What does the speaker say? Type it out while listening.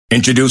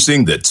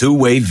Introducing the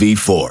two-way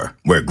V4,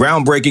 where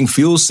groundbreaking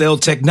fuel cell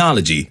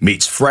technology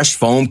meets fresh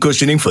foam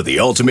cushioning for the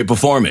ultimate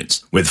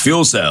performance. With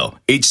fuel cell,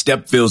 each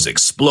step feels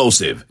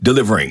explosive,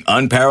 delivering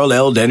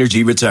unparalleled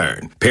energy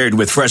return. Paired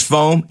with fresh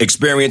foam,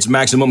 experience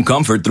maximum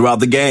comfort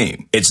throughout the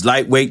game. Its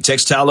lightweight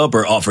textile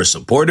upper offers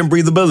support and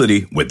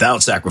breathability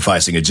without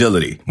sacrificing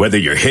agility. Whether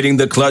you're hitting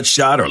the clutch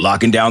shot or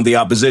locking down the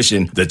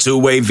opposition, the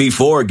two-way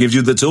V4 gives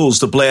you the tools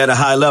to play at a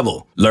high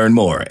level. Learn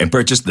more and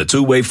purchase the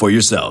two-way for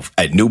yourself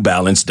at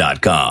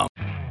newbalance.com.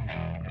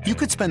 You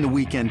could spend the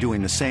weekend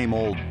doing the same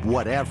old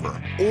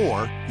whatever,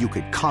 or you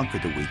could conquer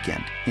the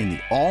weekend in the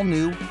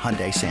all-new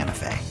Hyundai Santa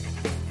Fe.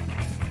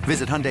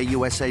 Visit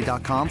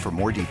HyundaiUSA.com for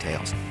more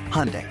details.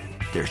 Hyundai,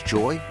 there's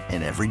joy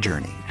in every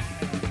journey.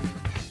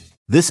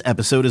 This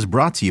episode is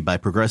brought to you by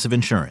Progressive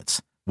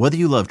Insurance. Whether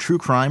you love true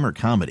crime or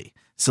comedy,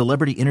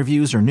 celebrity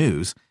interviews or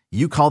news,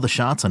 you call the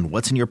shots on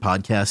what's in your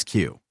podcast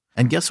queue.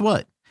 And guess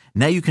what?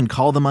 Now you can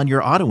call them on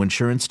your auto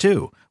insurance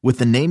too with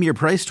the Name Your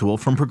Price tool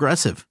from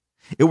Progressive.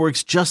 It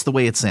works just the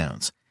way it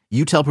sounds.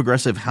 You tell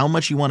Progressive how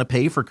much you want to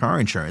pay for car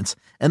insurance,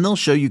 and they'll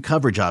show you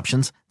coverage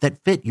options that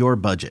fit your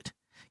budget.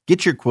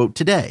 Get your quote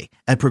today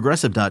at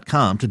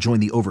Progressive.com to join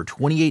the over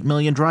 28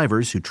 million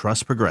drivers who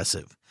trust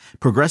Progressive.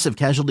 Progressive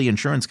Casualty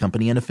Insurance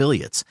Company and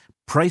Affiliates.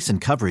 Price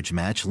and coverage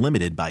match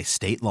limited by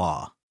state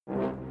law.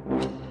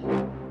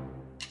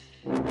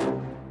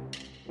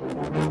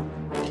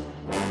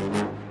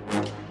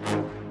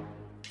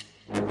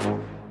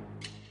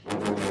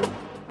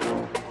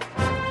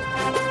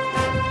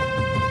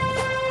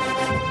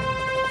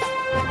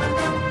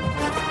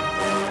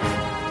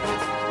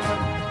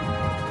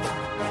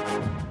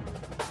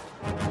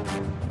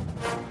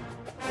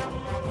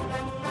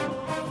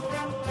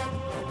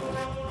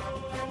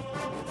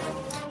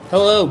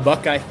 Hello,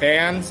 Buckeye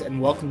fans,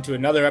 and welcome to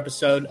another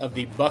episode of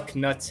the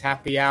Bucknuts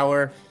Happy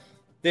Hour.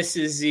 This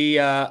is the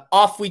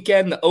off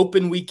weekend, the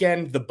open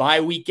weekend, the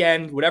bye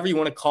weekend, whatever you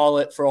want to call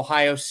it for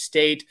Ohio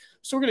State.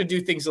 So we're going to do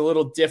things a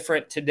little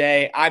different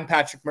today. I'm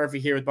Patrick Murphy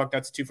here with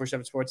Bucknuts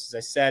 247 Sports, as I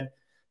said.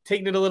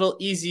 Taking it a little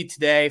easy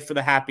today for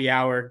the happy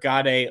hour.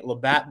 Got a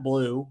Labatt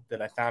Blue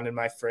that I found in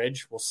my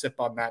fridge. We'll sip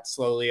on that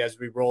slowly as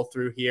we roll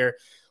through here.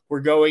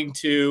 We're going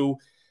to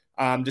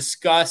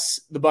discuss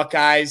the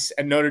Buckeyes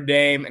and Notre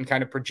Dame and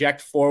kind of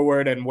project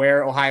forward and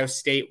where Ohio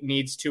State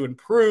needs to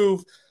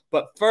improve.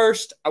 But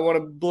first, I want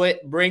to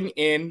bring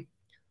in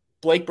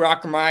Blake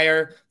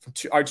Brockermeyer,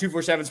 our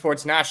 247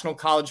 Sports National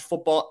College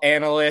Football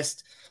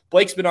Analyst.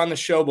 Blake's been on the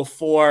show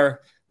before.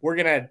 We're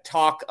going to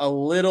talk a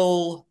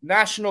little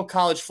national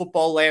college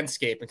football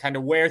landscape and kind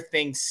of where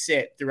things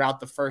sit throughout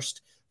the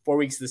first 4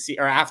 weeks of the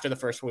season, or after the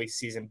first 4 weeks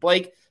of the season.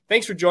 Blake,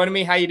 thanks for joining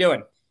me. How you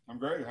doing? I'm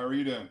great. How are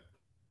you doing?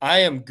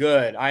 I am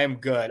good.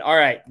 All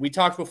right. We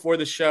talked before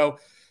the show.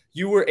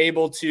 You were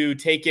able to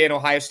take in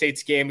Ohio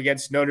State's game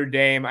against Notre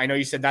Dame. I know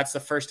you said that's the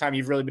first time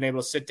you've really been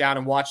able to sit down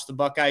and watch the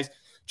Buckeyes.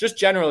 Just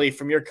generally,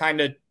 from your kind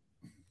of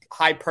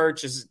high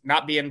perch, as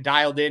not being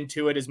dialed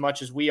into it as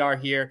much as we are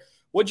here,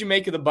 what'd you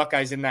make of the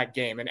Buckeyes in that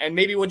game? And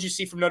maybe what'd you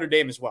see from Notre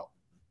Dame as well?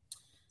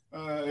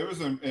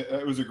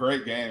 It was a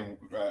great game,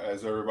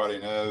 as everybody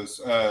knows.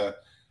 I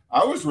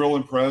was real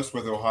impressed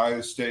with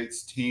Ohio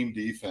State's team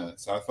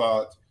defense. I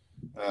thought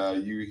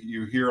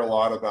you hear a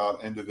lot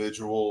about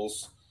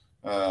individuals.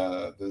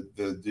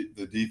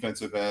 The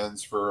defensive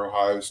ends for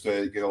Ohio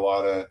State get a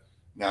lot of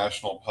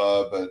national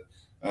pub,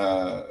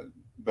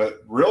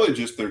 but really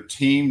just their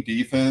team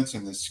defense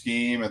and the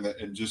scheme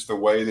and just the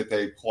way that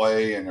they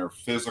play and they're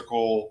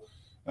physical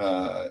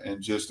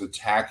and just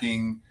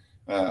attacking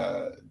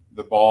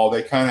the ball.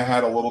 They kind of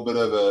had a little bit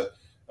of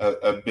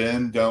a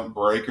bend, don't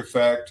break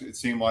effect. It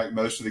seemed like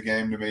most of the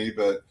game to me,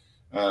 but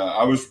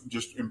I was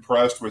just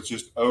impressed with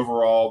just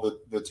overall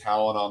the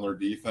talent on their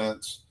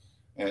defense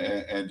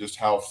and just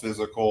how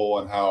physical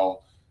and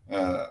how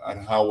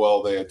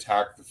well they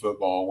attack the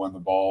football when the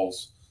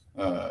ball's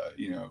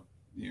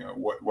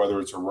whether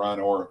it's a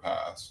run or a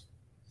pass.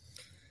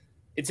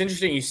 It's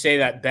interesting you say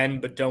that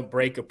bend but don't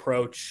break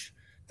approach.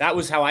 That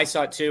was how I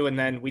saw it too. And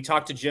then we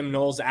talked to Jim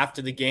Knowles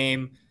after the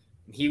game.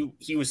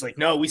 He was like,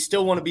 "No, we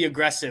still want to be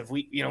aggressive.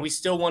 We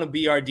still want to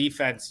be our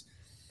defense."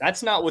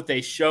 That's not what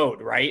they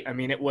showed, right? I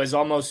mean, it was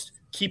almost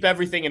keep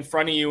everything in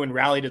front of you and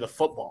rally to the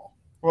football.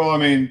 Well, I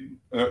mean,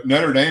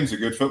 Notre Dame's a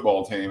good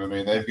football team. I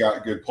mean, they've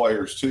got good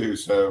players too.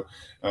 So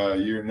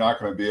you're not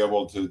going to be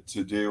able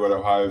to do what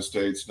Ohio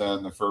State's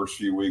done the first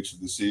few weeks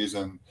of the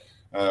season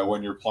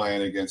when you're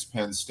playing against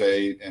Penn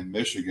State and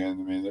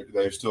Michigan. I mean,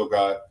 they've still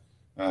got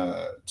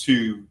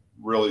two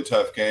really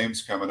tough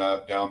games coming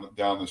up down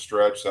the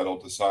stretch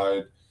that'll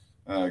decide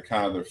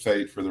kind of their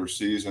fate for their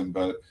season.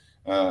 But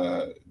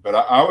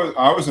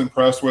I was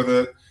impressed with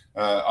it.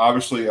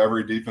 Obviously,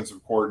 every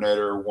defensive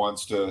coordinator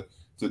wants to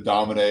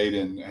dominate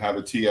and have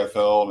a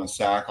TFL and a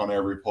sack on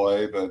every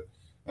play, but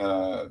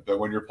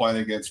when you're playing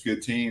against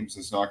good teams,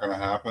 it's not going to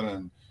happen.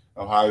 And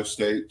Ohio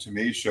State, to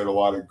me, showed a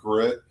lot of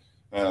grit,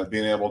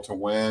 being able to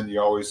win.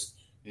 You always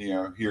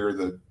hear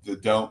the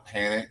don't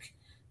panic,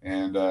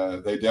 and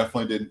they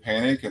definitely didn't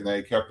panic, and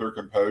they kept their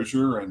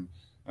composure and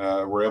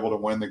were able to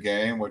win the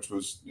game, which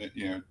was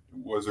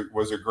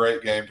a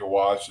great game to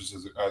watch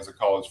as a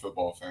college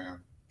football fan.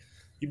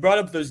 You brought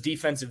up those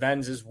defensive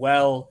ends as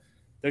well.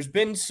 There's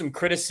been some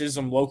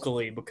criticism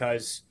locally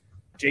because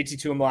JT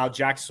Tuimoloau,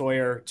 Jack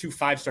Sawyer, 2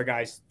 5-star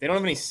guys, they don't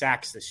have any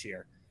sacks this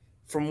year.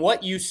 From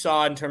what you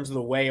saw in terms of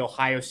the way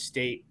Ohio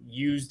State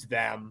used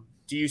them,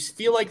 do you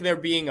feel like they're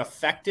being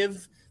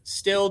effective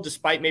still,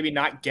 despite maybe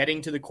not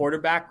getting to the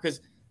quarterback?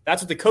 Because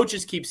that's what the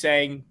coaches keep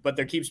saying, but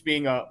there keeps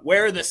being a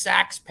where are the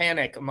sacks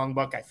panic among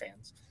Buckeye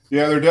fans.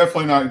 Yeah, they're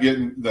definitely not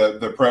getting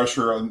the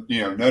pressure.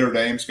 Notre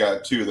Dame's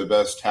got 2 of the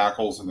best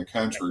tackles in the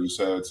country,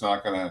 so it's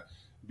not going to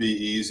be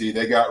easy.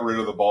 They got rid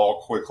of the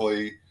ball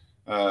quickly.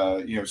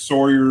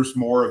 Sawyer's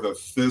more of a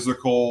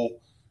physical,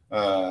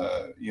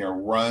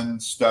 run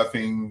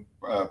stuffing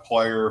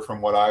player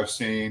from what I've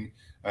seen.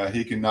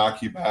 He can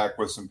knock you back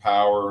with some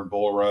power and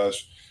bull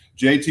rush.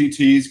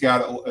 JTT's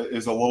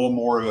is a little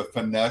more of a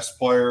finesse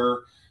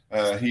player.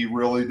 He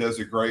really does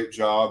a great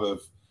job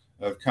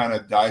of kind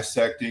of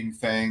dissecting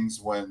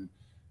things when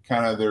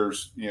kind of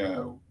there's,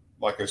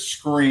 like a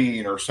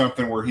screen or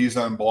something where he's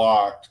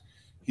unblocked.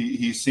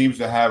 He seems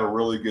to have a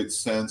really good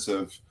sense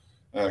of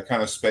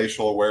kind of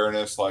spatial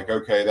awareness, like,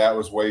 okay, that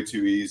was way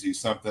too easy.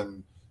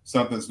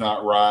 Something's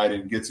not right,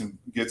 and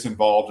gets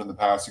involved in the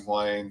passing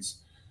lanes.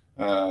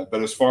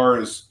 But as far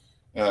as,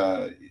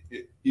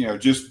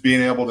 just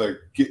being able to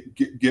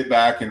get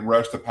back and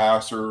rush the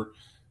passer,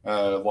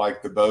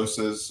 like the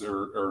Bosa's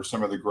or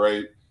some of the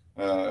great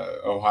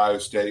Ohio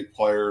State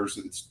players,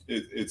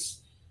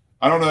 it's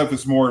I don't know if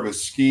it's more of a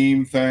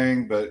scheme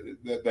thing, but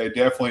they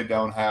definitely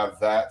don't have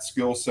that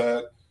skill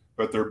set.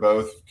 But they're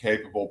both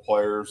capable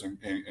players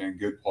and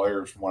good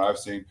players from what I've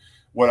seen.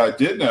 What I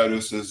did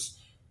notice is,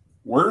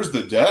 where's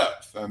the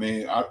depth? I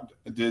mean,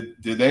 did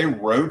they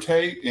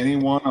rotate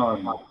anyone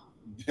on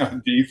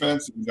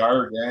defense the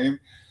entire game?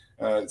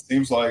 It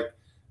seems like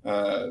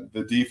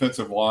the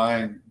defensive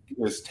line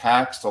is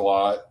taxed a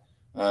lot.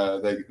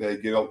 They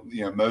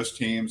get, most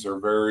teams are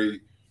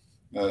very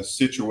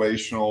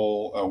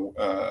situational,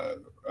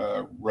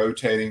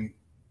 rotating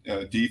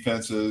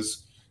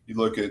defenses. You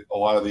look at a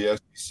lot of the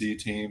SEC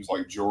teams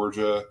like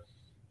Georgia,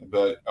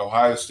 but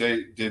Ohio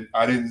State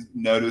I didn't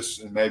notice,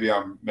 and maybe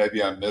I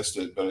missed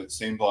it, but it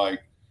seemed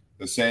like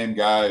the same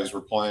guys were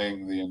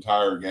playing the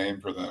entire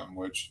game for them,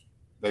 which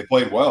they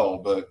played well,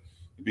 but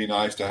it'd be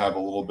nice to have a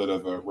little bit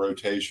of a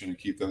rotation and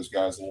keep those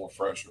guys a little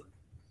fresher.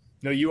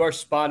 No, you are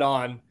spot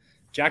on.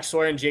 Jack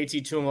Sawyer and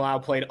JT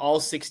Tuimoloau played all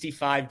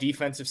 65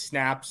 defensive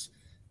snaps.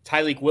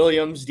 Tyleik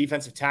Williams,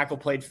 defensive tackle,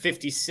 played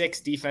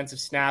 56 defensive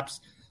snaps.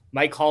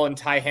 Mike Hall and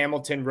Ty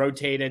Hamilton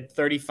rotated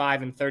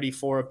 35 and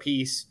 34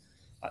 apiece.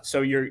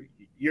 So you're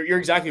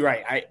exactly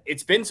right.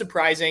 It's been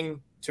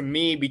surprising to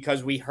me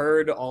because we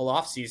heard all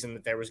offseason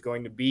that there was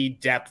going to be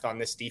depth on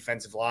this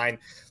defensive line.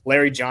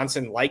 Larry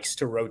Johnson likes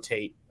to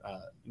rotate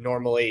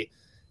normally.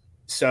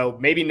 So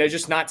maybe they're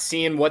just not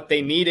seeing what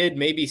they needed,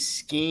 maybe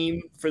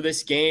scheme for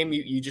this game.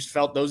 You just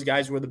felt those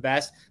guys were the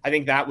best. I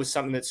think that was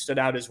something that stood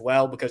out as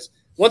well, because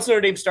once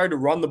Notre Dame started to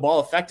run the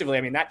ball effectively,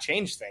 I mean, that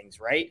changed things,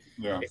 right?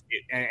 Yeah.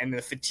 And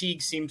the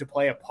fatigue seemed to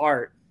play a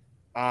part.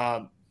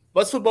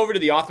 Let's flip over to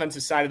the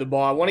offensive side of the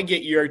ball. I want to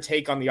get your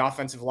take on the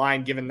offensive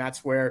line, given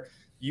that's where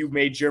you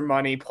made your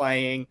money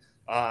playing.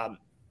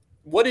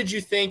 What did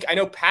you think? I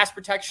know pass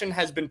protection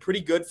has been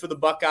pretty good for the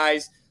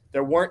Buckeyes.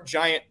 There weren't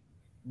giant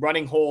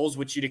running holes,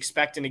 which you'd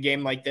expect in a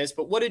game like this.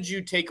 But what did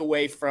you take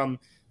away from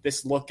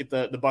this look at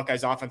the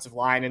Buckeyes offensive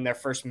line in their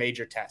first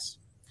major test?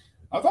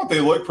 I thought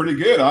they looked pretty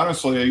good.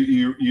 Honestly,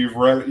 you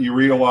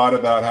read a lot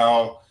about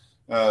how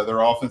their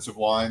offensive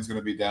line is going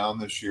to be down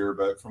this year,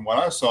 but from what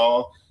I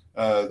saw,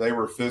 they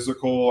were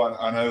physical.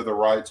 I know the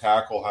right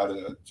tackle had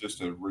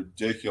just a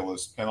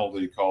ridiculous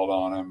penalty called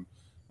on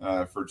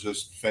him for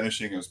just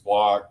finishing his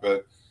block.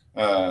 But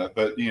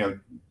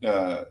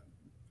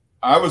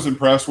I was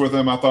impressed with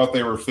them. I thought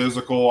they were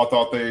physical. I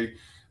thought they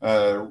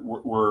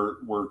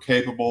were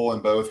capable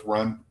in both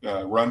run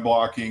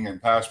blocking and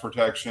pass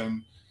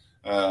protection.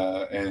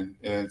 And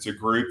it's a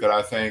group that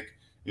I think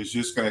is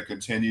just going to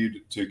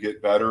continue to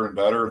get better and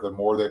better the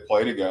more they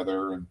play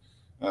together. And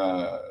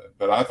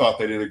but I thought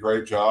they did a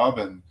great job,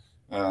 and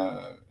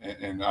I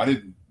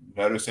didn't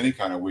notice any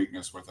kind of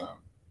weakness with them.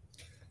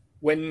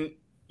 When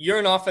you're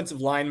an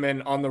offensive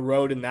lineman on the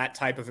road in that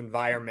type of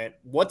environment,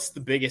 what's the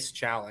biggest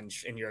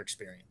challenge in your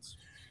experience?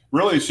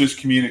 Really, it's just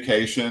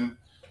communication.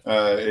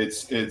 I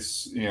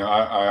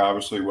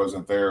obviously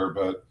wasn't there,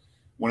 but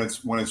when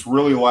it's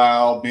really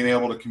loud, being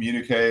able to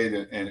communicate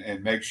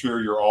and make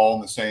sure you're all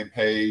on the same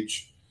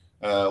page.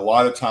 A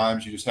lot of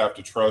times you just have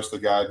to trust the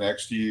guy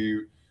next to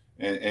you,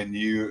 and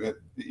you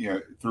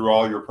through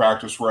all your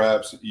practice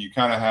reps, you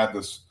kind of have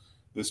this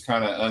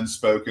kind of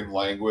unspoken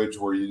language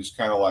where you just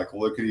kind of like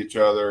look at each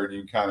other and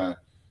you kind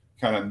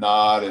of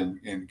nod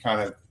and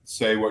kind of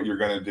say what you're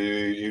going to do,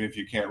 even if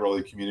you can't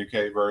really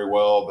communicate very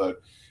well.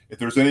 But if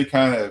there's any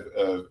kind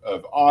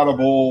of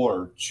audible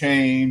or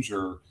change,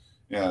 or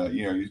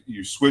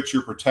you switch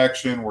your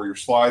protection where you're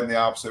sliding the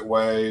opposite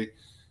way,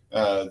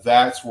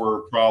 that's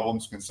where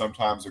problems can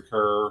sometimes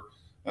occur.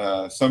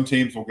 Some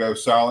teams will go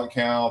silent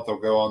count. They'll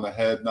go on the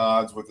head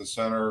nods with the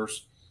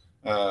centers.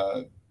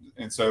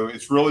 And so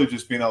it's really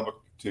just being able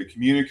to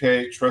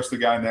communicate, trust the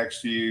guy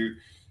next to you,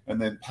 and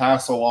then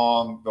pass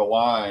along the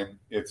line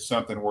if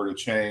something were to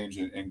change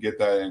and get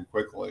that in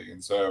quickly.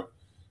 And so,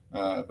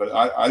 but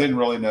I didn't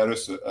really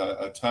notice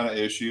a ton of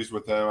issues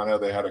with them. I know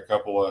they had a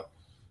couple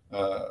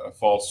of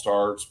false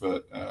starts,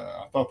 but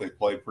I thought they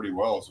played pretty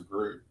well as a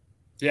group.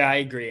 Yeah, I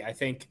agree. I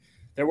think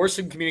there were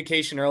some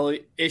communication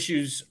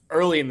issues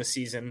early in the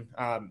season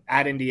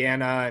at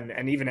Indiana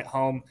and even at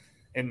home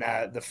in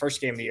the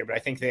first game of the year. But I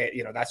think that,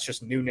 that's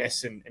just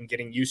newness and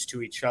getting used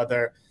to each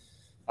other.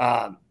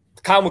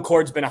 Kyle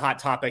McCord's been a hot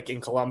topic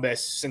in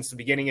Columbus since the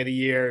beginning of the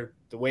year,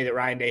 the way that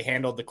Ryan Day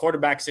handled the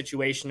quarterback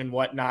situation and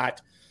whatnot.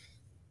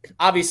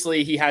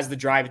 Obviously, he has the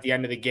drive at the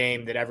end of the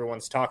game that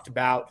everyone's talked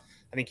about.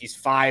 I think he's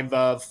 5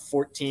 of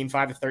 14,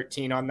 5 of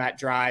 13 on that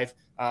drive,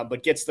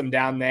 but gets them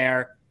down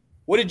there.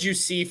 What did you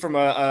see from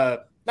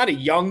not a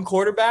young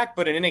quarterback,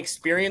 but an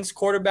inexperienced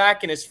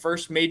quarterback in his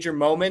first major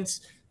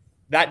moments,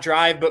 that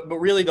drive, but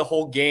really the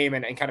whole game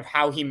and kind of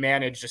how he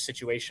managed a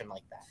situation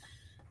like that?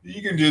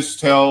 You can just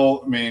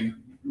tell,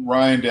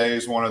 Ryan Day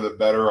is one of the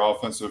better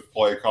offensive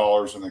play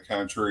callers in the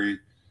country,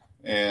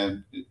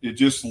 and it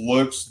just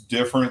looks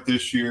different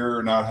this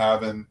year, not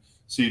having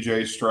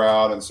C.J.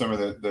 Stroud and some of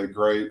the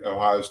great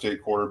Ohio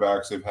State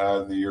quarterbacks they've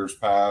had in the years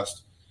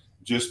past.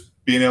 Just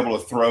being able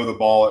to throw the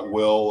ball at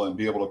will and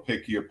be able to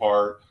pick you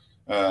apart.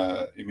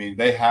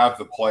 They have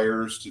the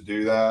players to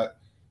do that,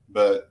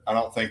 but I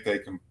don't think they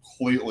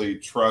completely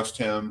trust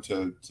him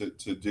to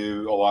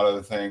do a lot of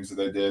the things that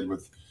they did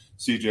with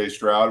C.J.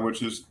 Stroud,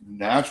 which is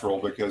natural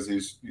because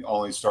he's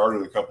only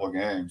started a couple of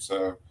games.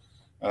 So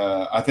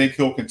I think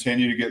he'll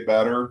continue to get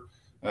better.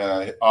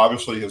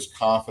 Obviously, his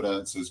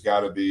confidence has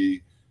got to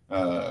be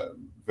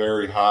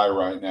very high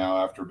right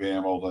now after being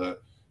able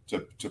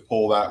to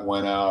pull that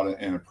win out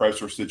in a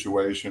pressure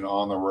situation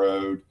on the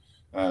road,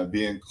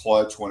 being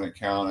clutch when it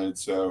counted.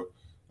 So,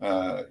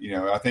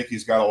 I think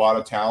he's got a lot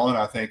of talent.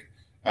 I think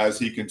as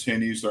he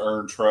continues to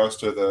earn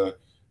trust of the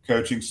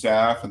coaching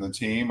staff and the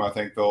team, I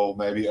think they'll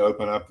maybe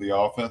open up the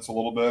offense a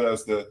little bit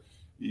as the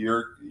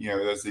year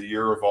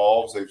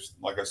evolves.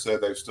 Like I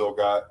said, they've still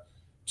got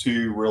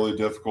 2 really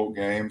difficult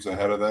games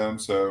ahead of them.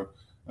 So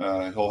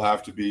he'll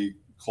have to be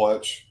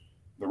clutch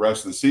the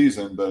rest of the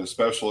season, but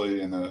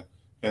especially in the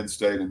Penn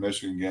State and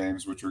Michigan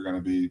games, which are going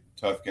to be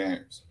tough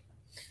games.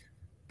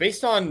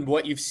 Based on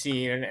what you've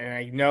seen, and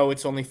I know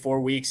it's only 4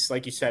 weeks,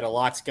 like you said, a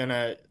lot's going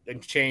to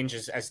change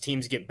as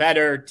teams get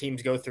better,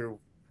 teams go through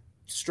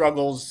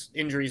struggles,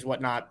 injuries,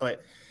 whatnot,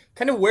 but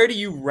kind of where do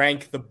you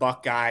rank the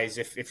Buckeyes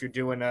if you're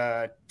doing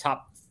a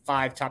top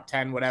 5, top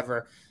 10,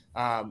 whatever?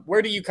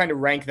 Where do you kind of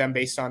rank them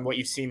based on what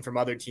you've seen from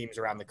other teams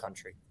around the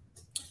country?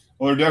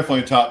 Well, they're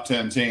definitely a top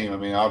 10 team.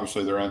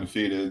 Obviously they're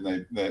undefeated.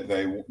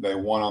 They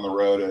won on the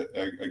road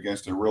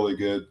against a really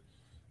good,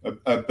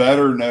 a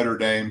better Notre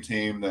Dame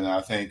team than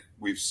I think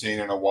we've seen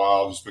in a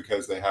while, just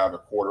because they have a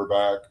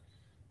quarterback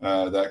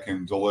that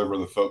can deliver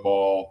the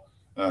football.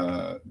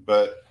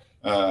 But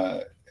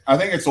I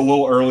think it's a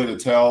little early to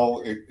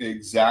tell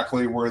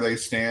exactly where they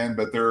stand,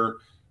 but they're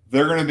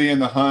going to be in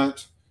the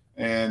hunt,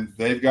 and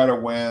they've got to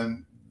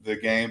win the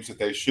games that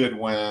they should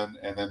win,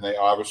 and then they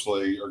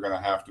obviously are going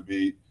to have to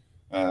beat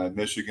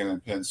Michigan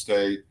and Penn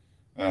State.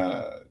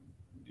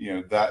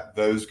 That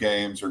those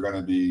games are going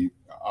to be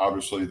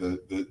obviously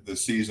the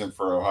season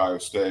for Ohio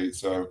State.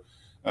 So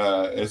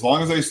as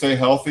long as they stay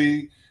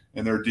healthy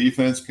and their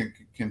defense can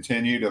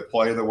continue to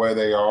play the way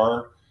they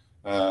are,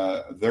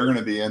 they're going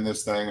to be in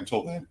this thing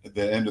until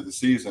the end of the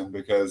season,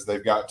 because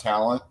they've got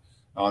talent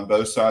on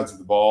both sides of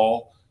the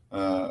ball.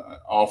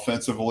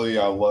 Offensively,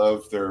 I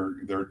love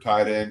their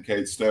tight end,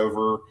 Cade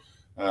Stover.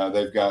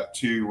 They've got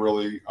 2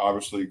 really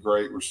obviously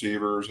great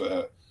receivers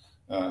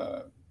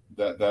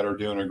that are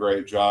doing a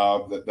great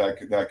job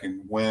that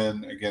can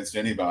win against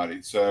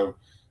anybody. So,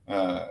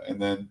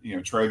 and then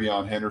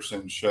Travion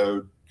Henderson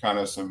showed kind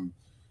of some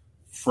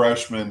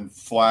freshman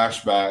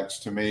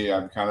flashbacks to me.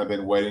 I've kind of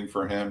been waiting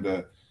for him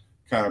to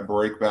kind of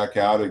break back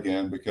out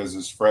again, because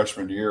his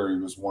freshman year he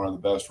was one of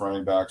the best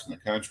running backs in the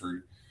country.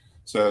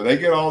 So they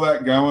get all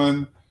that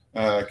going,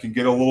 can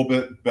get a little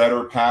bit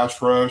better pass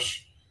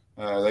rush.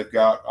 They've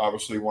got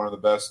obviously one of the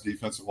best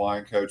defensive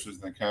line coaches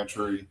in the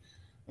country.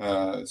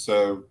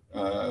 So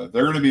they're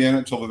going to be in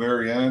it till the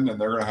very end,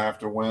 and they're going to have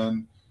to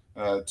win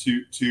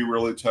two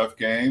really tough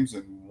games,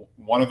 and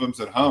one of them's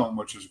at home,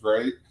 which is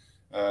great,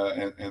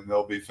 and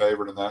they'll be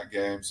favored in that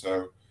game.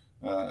 So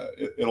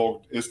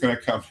it's going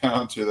to come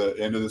down to the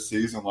end of the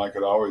season like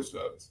it always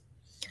does.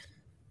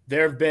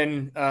 There have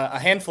been a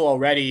handful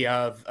already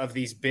of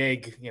these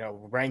big,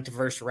 ranked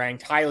versus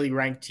ranked, highly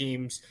ranked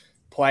teams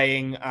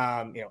playing,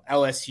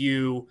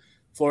 LSU,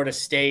 Florida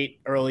State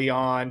early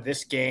on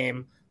this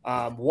game.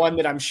 One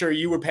that I'm sure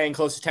you were paying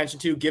close attention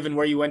to, given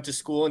where you went to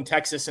school in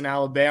Texas and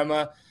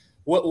Alabama.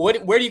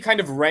 Where do you kind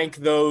of rank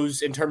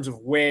those in terms of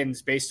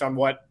wins based on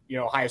what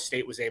Ohio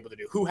State was able to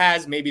do? Who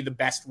has maybe the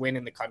best win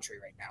in the country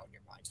right now in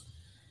your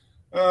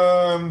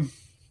mind?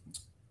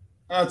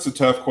 That's a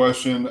tough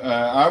question.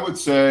 I would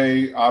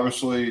say,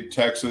 obviously,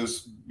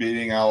 Texas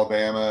beating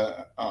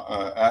Alabama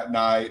at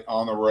night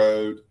on the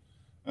road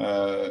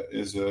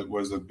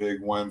was a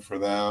big win for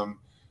them.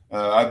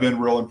 I've been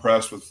real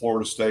impressed with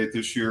Florida State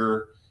this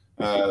year.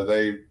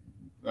 They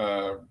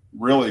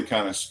really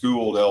kind of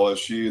schooled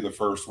LSU the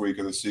first week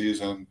of the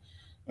season.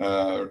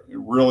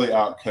 Really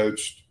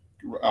outcoached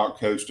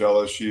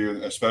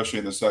LSU, especially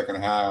in the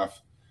second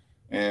half,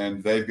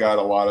 and they've got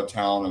a lot of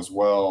talent as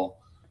well.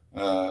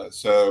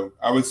 So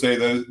I would say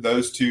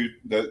those two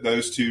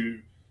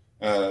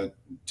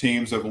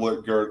teams have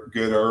looked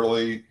good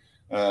early.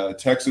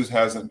 Texas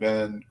hasn't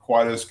been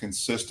quite as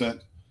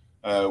consistent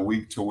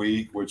week to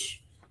week,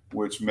 which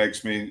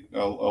makes me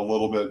a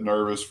little bit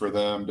nervous for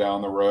them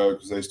down the road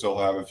because they still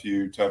have a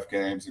few tough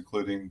games,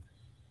 including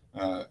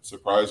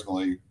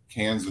surprisingly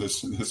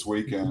Kansas this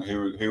weekend.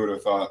 Who would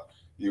have thought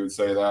you would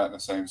say that in the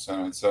same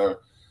sentence? So,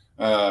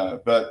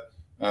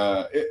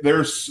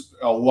 there's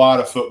a lot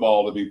of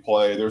football to be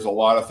played. There's a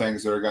lot of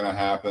things that are going to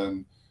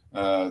happen.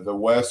 The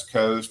West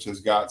Coast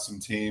has got some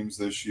teams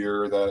this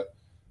year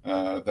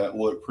that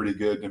look pretty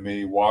good to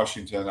me.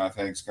 Washington, I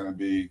think, is going to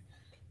be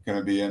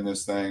in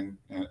this thing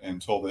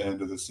until the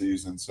end of the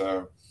season.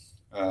 So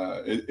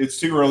it's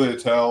too early to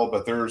tell,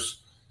 but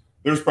there's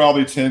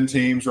probably 10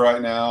 teams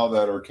right now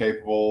that are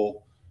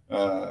capable,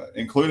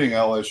 including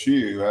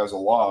LSU, who has a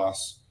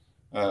loss,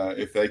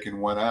 if they can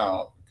win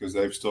out, because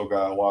they've still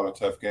got a lot of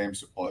tough games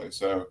to play.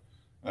 So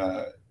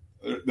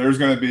there's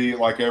going to be,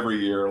 like every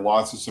year,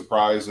 lots of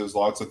surprises,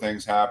 lots of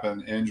things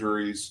happen,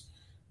 injuries.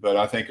 But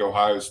I think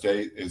Ohio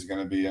State is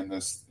going to be in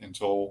this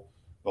until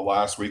the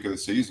last week of the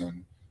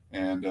season.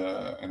 And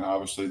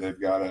obviously they've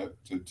got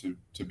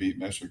to beat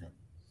Michigan.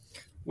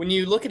 When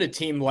you look at a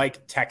team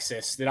like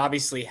Texas that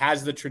obviously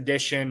has the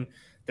tradition,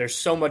 there's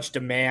so much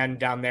demand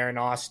down there in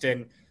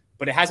Austin,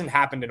 but it hasn't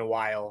happened in a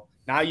while.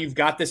 Now you've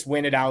got this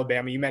win at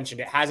Alabama. You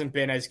mentioned it hasn't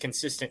been as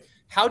consistent.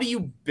 How do you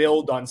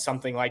build on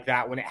something like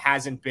that when it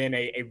hasn't been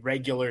a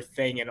regular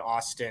thing in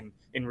Austin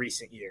in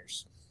recent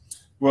years?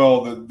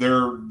 Well,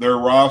 their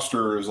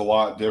roster is a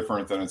lot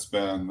different than it's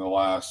been the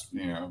last,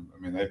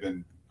 they've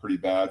been pretty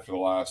bad for the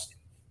last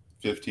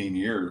 15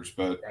 years,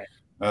 but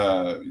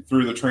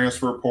through the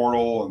transfer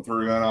portal and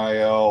through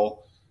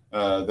NIL,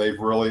 they've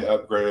really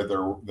upgraded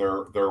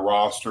their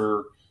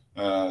roster.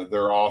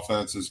 Their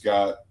offense has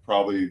got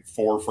probably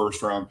 4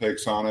 first-round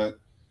picks on it,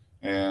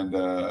 and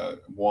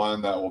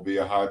one that will be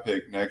a high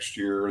pick next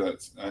year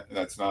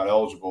that's not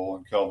eligible,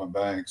 and Kelvin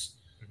Banks.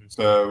 Mm-hmm.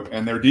 So,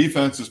 and their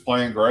defense is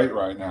playing great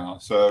right now.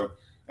 So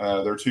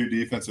their 2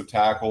 defensive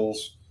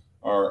tackles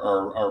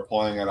are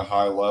playing at a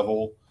high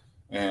level,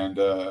 and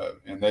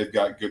they've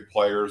got good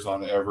players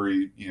on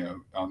every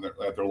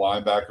at their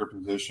linebacker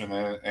position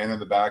and in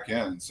the back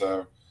end.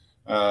 So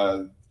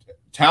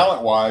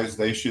talent-wise,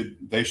 they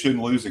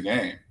shouldn't lose a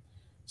game.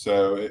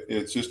 So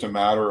it's just a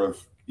matter of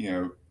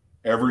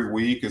every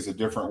week is a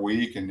different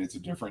week and it's a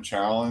different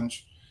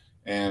challenge,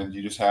 and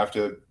you just have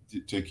to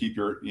keep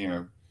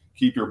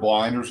your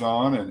blinders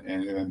on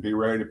and be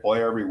ready to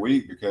play every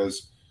week,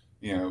 because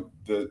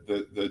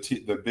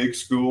the big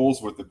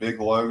schools with the big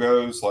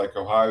logos like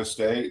Ohio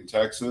State and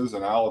Texas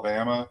and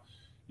Alabama,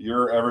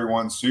 you're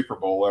everyone's Super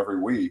Bowl every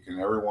week, and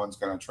everyone's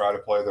going to try to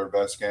play their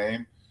best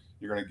game.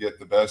 You're going to get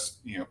the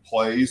best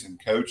plays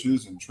and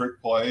coaches and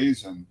trick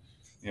plays, and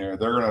they're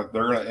going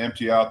to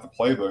empty out the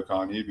playbook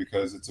on you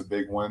because it's a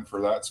big win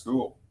for that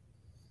school.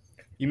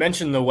 You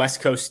mentioned the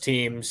West Coast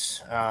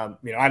teams. I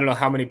don't know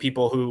how many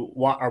people who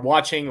are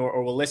watching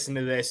or will listen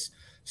to this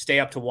stay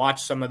up to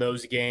watch some of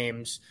those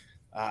games.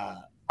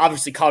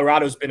 Obviously,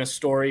 Colorado's been a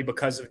story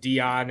because of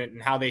Deion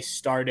and how they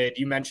started.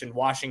 You mentioned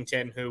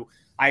Washington, who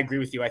I agree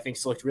with you, I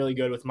think looked really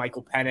good with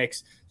Michael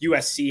Penix.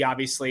 USC,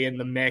 obviously, in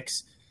the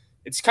mix.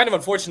 It's kind of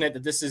unfortunate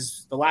that this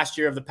is the last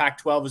year of the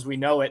Pac-12 as we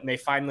know it, and they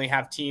finally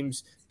have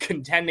teams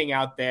contending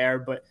out there.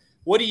 But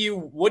what do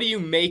you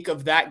make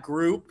of that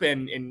group?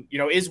 And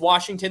is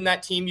Washington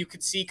that team you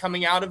could see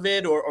coming out of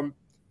it, or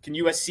can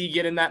USC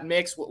get in that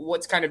mix?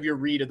 What's kind of your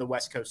read of the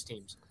West Coast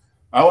teams?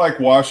 I like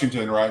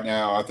Washington right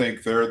now. I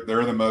think they're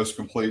the most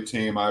complete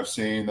team I've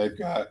seen. They've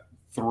got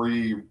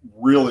 3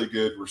 really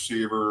good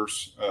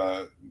receivers.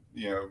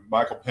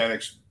 Michael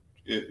Penix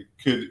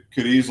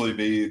could easily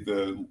be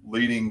the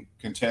leading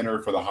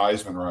contender for the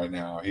Heisman right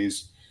now.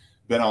 He's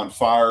been on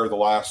fire the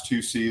last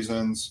 2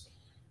 seasons,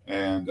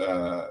 and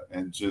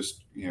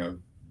just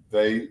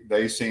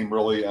they seem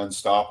really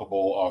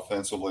unstoppable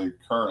offensively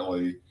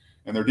currently,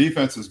 and their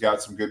defense has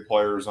got some good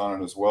players on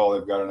it as well.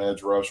 They've got an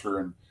edge rusher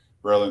and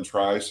Braylon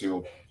Trice,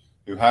 who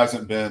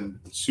hasn't been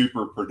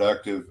super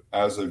productive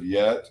as of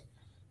yet,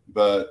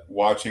 but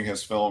watching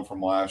his film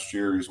from last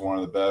year, he's one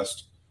of the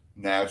best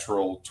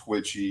natural,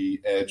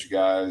 twitchy edge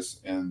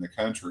guys in the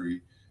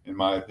country, in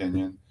my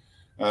opinion.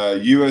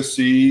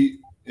 USC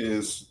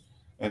is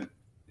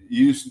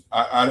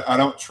I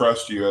don't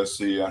trust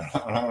USC.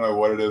 I don't know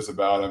what it is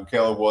about him.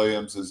 Caleb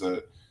Williams is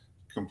a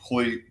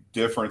complete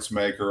difference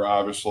maker,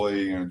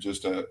 obviously, and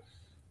just a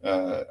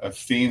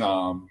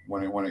phenom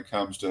when it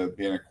comes to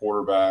being a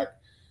quarterback.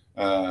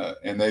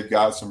 and they've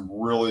got some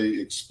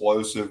really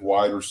explosive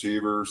wide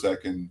receivers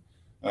that can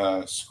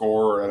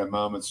score at a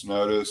moment's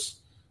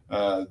notice.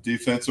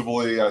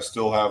 Defensively, I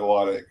still have a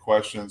lot of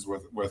questions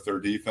with their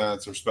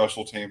defense. Their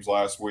special teams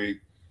last week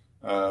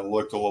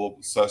looked a little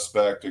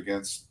suspect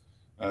against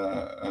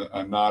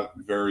a not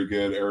very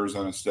good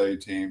Arizona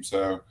State team.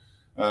 So,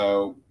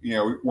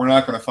 we're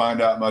not going to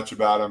find out much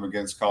about them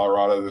against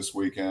Colorado this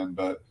weekend.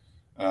 But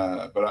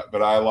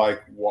I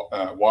like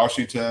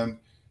Washington.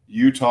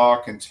 Utah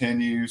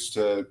continues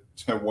to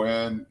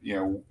win.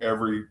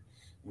 Every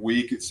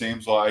week it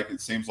seems like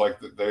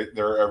that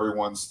they're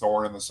everyone's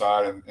thorn in the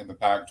side in the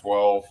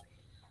Pac-12,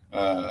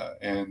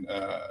 and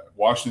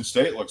Washington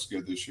State looks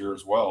good this year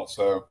as well.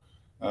 So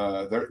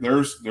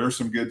there's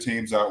some good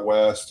teams out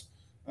west.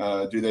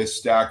 Do they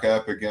stack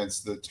up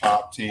against the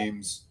top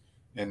teams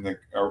in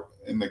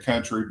the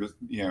country?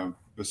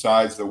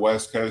 Besides the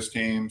West Coast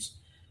teams,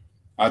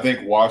 I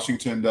think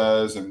Washington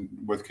does, and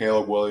with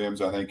Caleb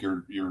Williams, I think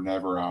you're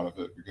never out of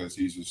it because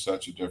he's just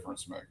such a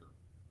difference maker.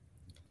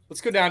 Let's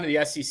go down to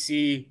the SEC.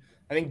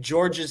 I think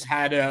Georgia's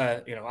had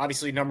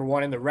obviously number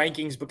one in the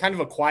rankings, but kind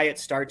of a quiet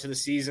start to the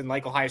season,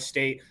 like Ohio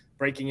State,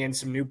 breaking in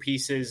some new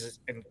pieces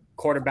and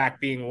quarterback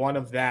being one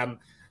of them.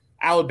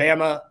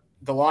 Alabama,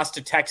 the loss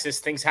to Texas,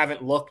 things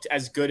haven't looked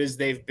as good as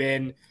they've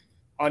been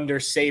under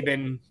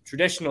Saban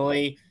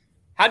traditionally.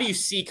 How do you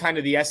see kind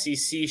of the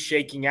SEC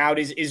shaking out?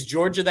 Is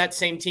Georgia that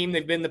same team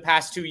they've been the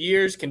past 2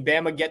 years? Can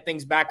Bama get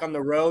things back on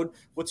the road?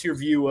 What's your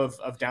view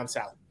of down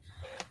south?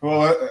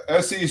 Well,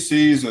 SEC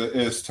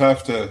is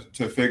tough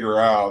to figure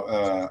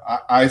out.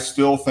 I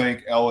still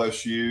think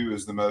LSU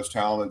is the most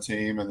talented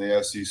team in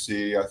the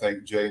SEC. I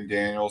think Jaden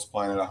Daniels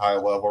playing at a high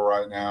level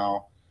right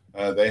now.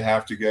 They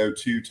have to go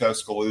to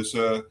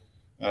Tuscaloosa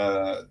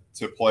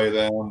to play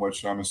them,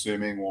 which I'm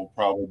assuming will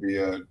probably be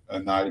a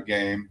night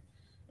game.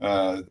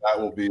 That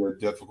will be a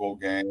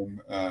difficult game,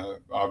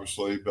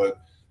 obviously.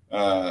 But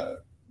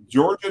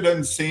Georgia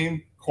doesn't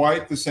seem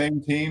quite the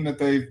same team that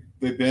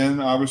they've been,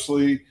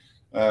 obviously.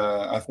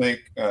 I think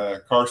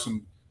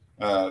Carson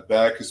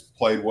Beck has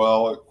played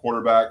well at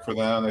quarterback for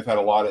them. They've had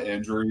a lot of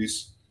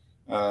injuries,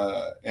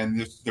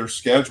 and their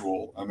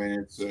schedule. I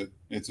mean,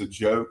 it's a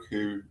joke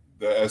who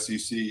the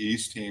SEC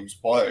East teams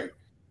play.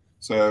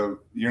 So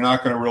you're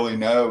not going to really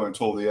know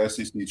until the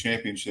SEC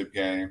championship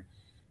game,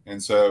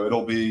 and so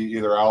it'll be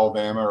either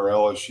Alabama or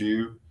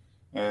LSU,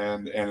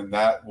 and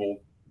that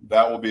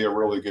will be a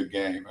really good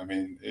game. I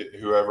mean,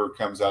 whoever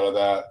comes out of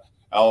that,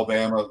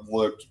 Alabama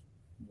looked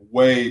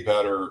way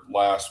better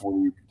last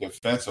week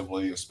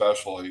defensively,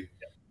 especially.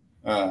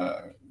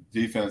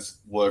 Defense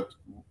looked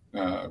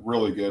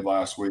really good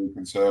last week,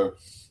 and so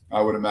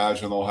I would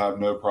imagine they'll have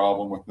no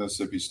problem with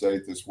Mississippi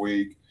State this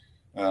week.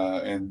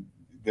 And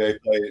they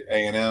play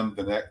A&M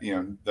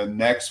the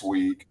next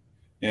week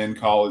in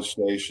College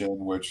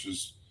Station, which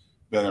has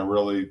been a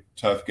really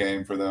tough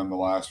game for them the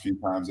last few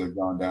times they've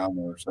gone down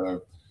there.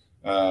 So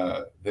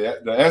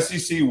the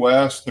SEC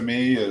West to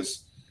me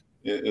is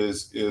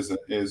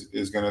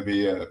going to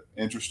be a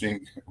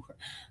interesting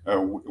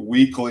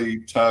weekly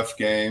tough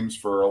games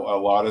for a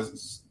lot of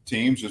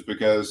teams just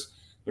because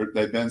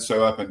they've been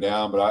so up and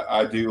down. But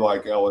I do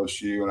like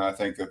LSU, and I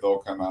think that they'll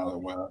come out of the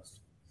West.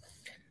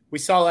 We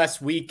saw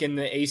last week in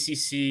the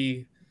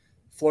ACC,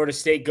 Florida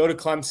State go to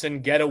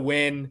Clemson, get a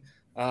win.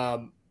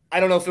 I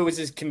don't know if it was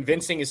as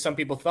convincing as some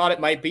people thought it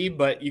might be,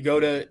 but you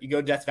go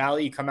to Death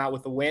Valley, you come out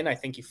with a win. I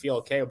think you feel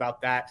okay about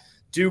that.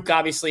 Duke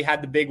obviously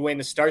had the big win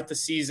to start the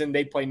season.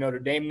 They play Notre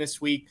Dame this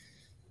week.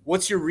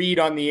 What's your read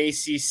on the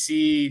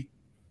ACC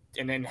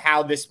and then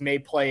how this may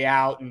play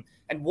out? And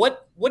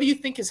what do you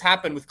think has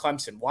happened with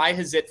Clemson? Why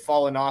has it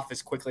fallen off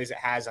as quickly as it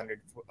has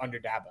under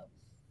Dabo?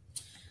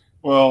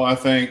 Well, I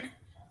think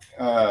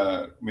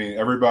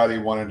everybody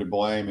wanted to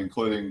blame,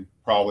 including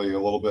probably a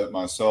little bit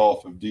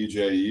myself, of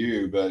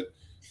DJU, but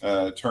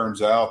it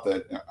turns out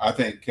that I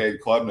think Cade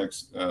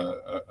Klubnik's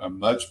a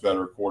much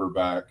better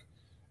quarterback.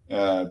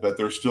 But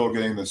they're still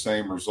getting the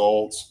same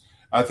results.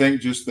 I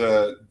think just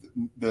the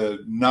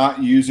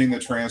not using the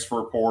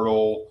transfer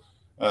portal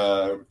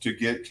to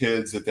get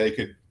kids that they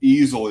could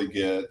easily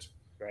get.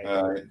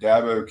 Right.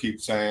 Dabo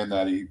keeps saying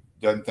that he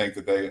doesn't think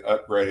that they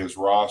upgrade his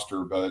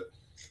roster, but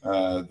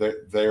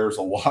there's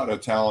a lot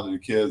of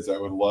talented kids that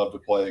would love to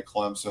play at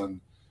Clemson,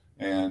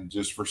 and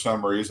just for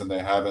some reason they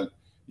haven't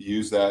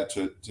used that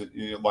to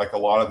like a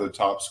lot of the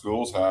top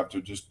schools have,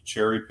 to just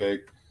cherry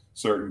pick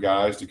certain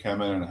guys to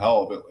come in and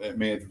help. I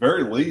mean, at the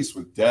very least,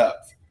 with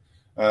depth.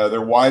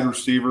 Their wide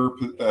receiver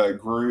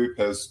group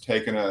has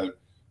taken a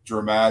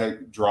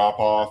dramatic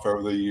drop-off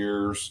over the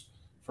years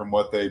from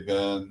what they've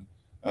been.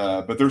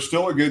 But they're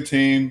still a good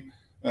team.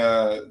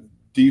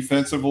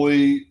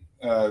 Defensively,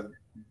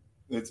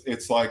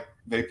 it's like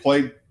they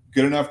played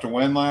good enough to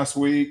win last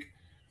week.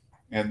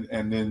 And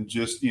then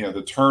just,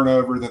 the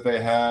turnover that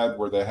they had,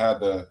 where they had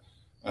the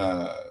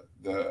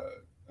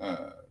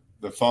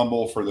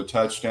fumble for the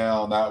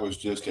touchdown, that was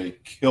just a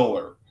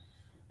killer.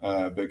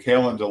 But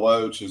Kalen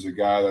DeLoach is a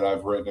guy that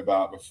I've written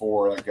about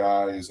before. That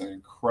guy is an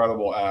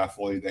incredible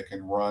athlete that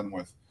can run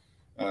with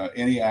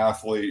any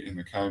athlete in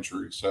the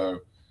country. So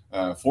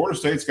Florida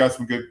State's got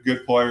some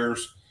good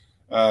players.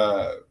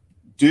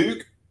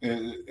 Duke,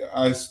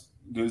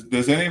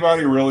 does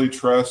anybody really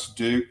trust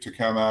Duke to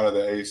come out of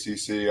the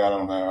ACC? I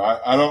don't know.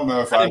 I don't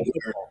know if I do.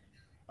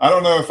 I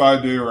don't know if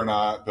I do or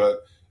not,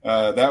 but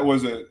that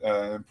was an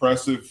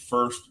impressive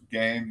first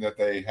game that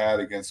they had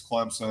against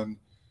Clemson,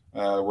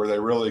 where they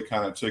really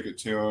kind of took it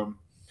to them.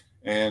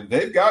 And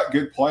they've got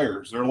good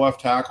players. Their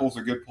left tackle's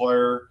a good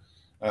player.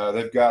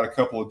 They've got a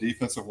couple of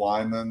defensive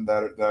linemen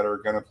that are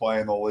going to play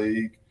in the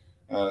league.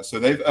 So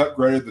they've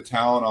upgraded the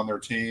talent on their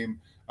team.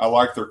 I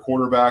like their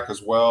quarterback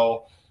as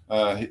well.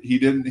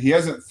 He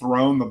hasn't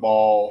thrown the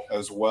ball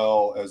as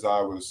well as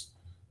I was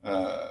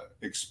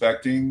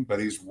expecting, but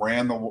he's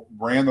ran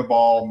the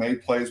ball,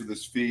 made plays with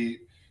his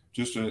feet.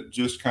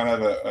 Just kind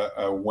of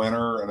a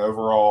winner, an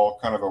overall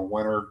kind of a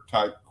winner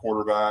type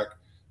quarterback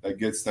that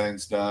gets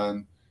things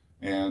done.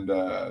 And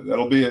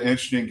that'll be an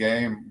interesting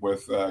game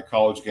with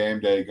College Game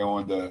Day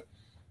going to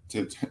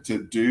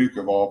Duke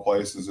of all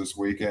places this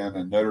weekend,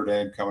 and Notre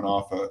Dame coming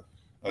off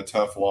a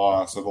tough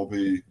loss. It'll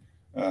be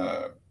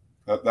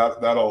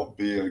that'll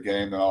be a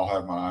game that I'll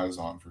have my eyes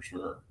on for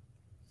sure.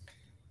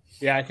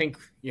 Yeah, I think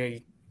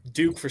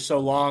Duke for so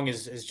long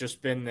has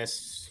just been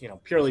this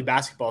purely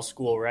basketball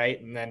school,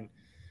 right? And then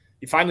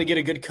you finally get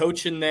a good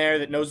coach in there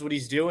that knows what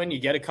he's doing. You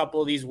get a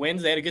couple of these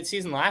wins. They had a good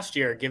season last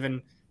year,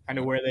 given kind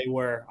of where they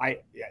were.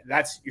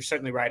 You're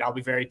certainly right. I'll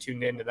be very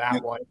tuned into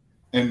that one.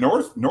 And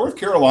North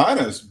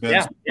Carolina's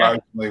been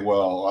surprisingly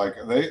well. Like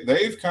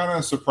they've kind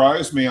of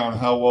surprised me on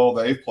how well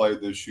they've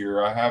played this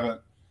year.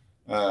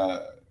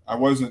 I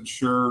wasn't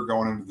sure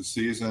going into the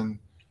season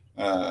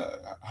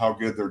how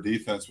good their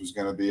defense was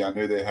going to be. I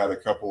knew they had a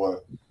couple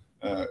of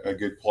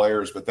good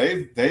players, but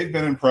they've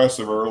been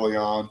impressive early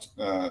on.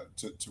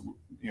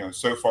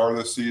 So far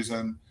this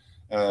season,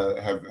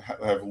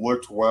 have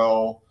looked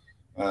well.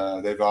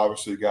 They've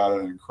obviously got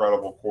an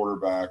incredible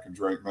quarterback in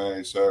Drake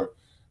May. So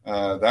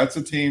that's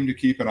a team to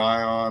keep an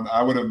eye on.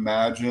 I would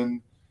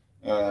imagine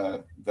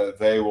that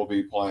they will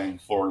be playing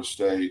Florida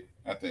State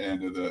at the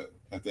end of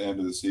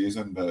the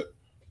season, but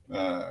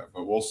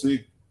we'll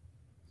see.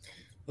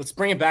 Let's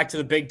bring it back to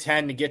the Big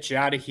Ten to get you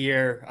out of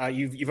here.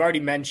 You've already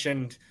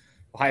mentioned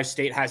Ohio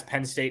State has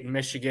Penn State and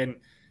Michigan.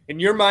 In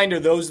your mind, are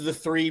those the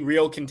three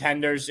real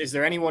contenders? Is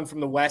there anyone from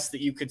the West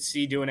that you could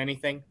see doing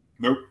anything?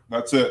 Nope,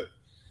 that's it.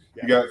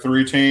 Yeah. You got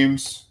three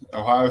teams: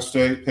 Ohio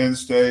State, Penn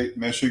State,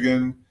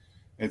 Michigan.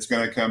 It's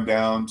going to come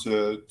down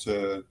to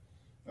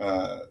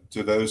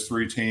those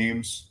three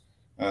teams.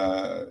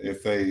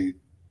 If they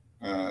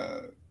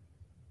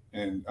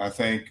and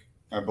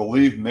I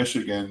believe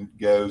Michigan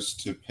goes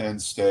to Penn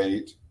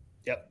State.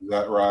 Yep. Is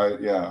that right?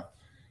 Yeah.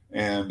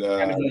 And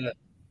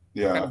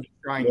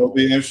it'll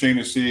be interesting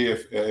to see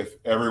if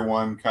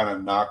everyone kind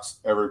of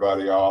knocks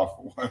everybody off,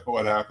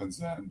 what happens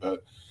then.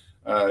 But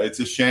it's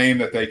a shame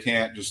that they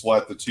can't just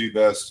let the two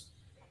best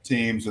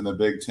teams in the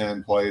Big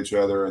Ten play each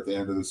other at the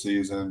end of the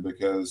season,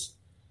 because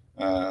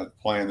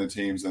playing the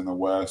teams in the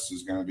West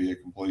is going to be a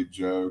complete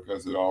joke,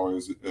 as it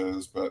always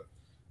is. But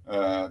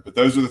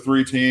those are the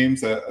three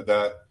teams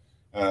that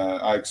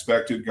I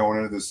expected going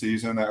into the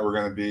season that were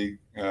going to be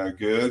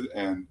good,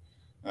 and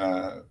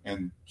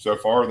so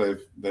far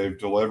they've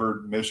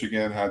delivered.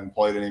 Michigan hadn't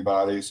played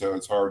anybody, so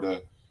it's hard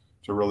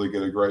to really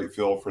get a great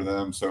feel for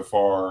them so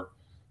far.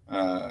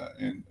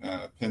 And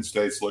Penn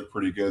State's looked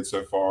pretty good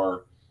so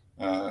far,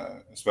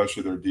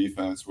 especially their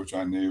defense, which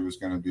I knew was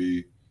going to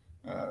be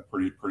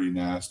pretty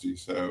nasty.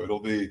 So it'll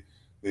be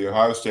the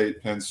Ohio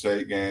State-Penn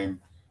State game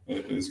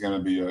is going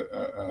to be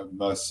a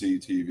must-see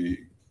TV.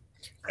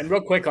 And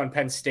real quick on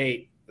Penn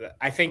State,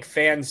 I think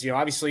fans,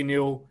 obviously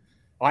knew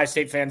Ohio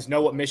State fans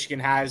know what Michigan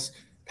has.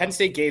 Penn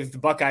State gave the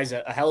Buckeyes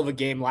a hell of a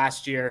game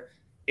last year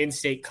in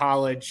State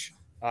College.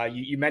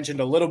 You mentioned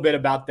a little bit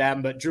about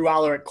them, but Drew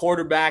Aller at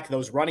quarterback,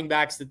 those running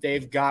backs that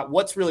they've got,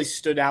 what's really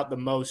stood out the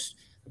most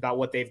about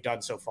what they've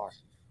done so far?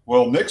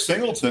 Well, Nick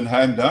Singleton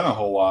hadn't done a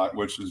whole lot,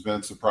 which has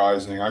been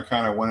surprising. I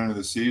kind of went into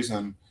the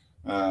season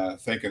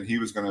thinking he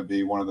was going to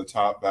be one of the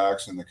top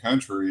backs in the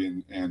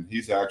country, and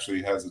he's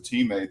actually has a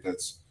teammate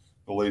that's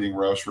the leading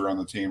rusher on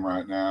the team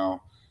right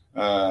now.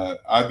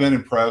 I've been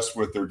impressed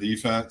with their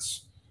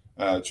defense.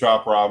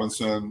 Chop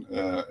Robinson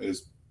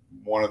is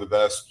one of the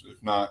best,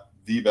 if not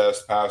the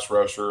best, pass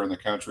rusher in the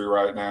country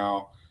right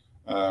now.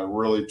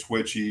 Really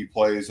twitchy,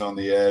 plays on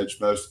the edge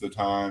most of the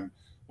time,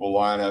 will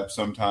line up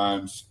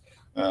sometimes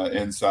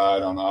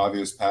inside on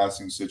obvious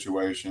passing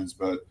situations.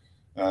 But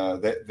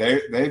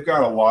they've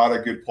got a lot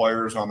of good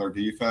players on their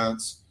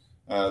defense.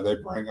 They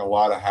bring a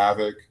lot of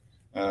havoc,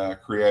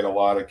 create a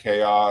lot of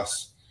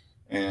chaos.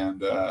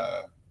 And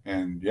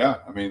yeah,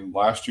 I mean,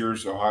 last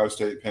year's Ohio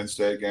State-Penn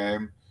State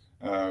game,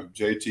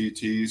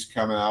 JTT's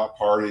coming out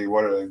party.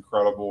 What an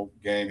incredible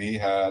game he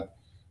had,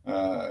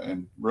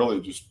 and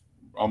really just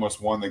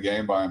almost won the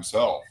game by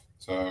himself.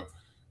 So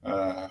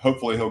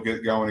hopefully he'll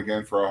get going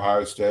again for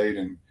Ohio State,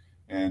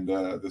 and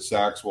the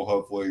sacks will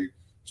hopefully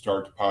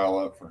start to pile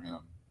up for him.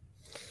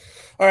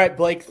 All right,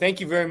 Blake, thank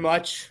you very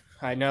much.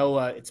 I know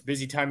it's a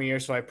busy time of year,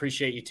 so I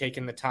appreciate you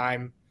taking the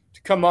time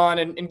to come on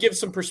and give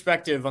some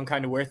perspective on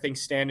kind of where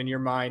things stand in your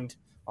mind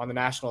on the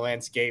national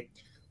landscape.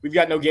 We've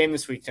got no game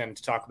this weekend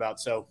to talk about,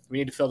 so we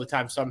need to fill the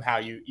time somehow.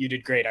 You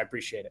did great. I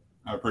appreciate it.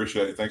 I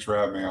appreciate it. Thanks for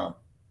having me on.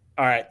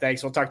 All right,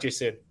 thanks. We'll talk to you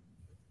soon.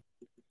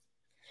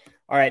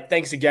 All right,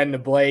 thanks again to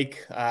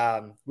Blake.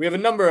 We have a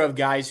number of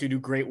guys who do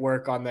great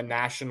work on the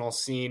national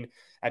scene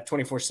at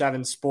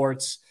 24/7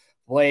 Sports.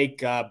 Blake,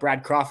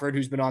 Brad Crawford,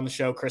 who's been on the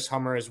show, Chris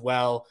Hummer as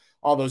well,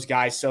 all those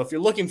guys. So if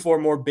you're looking for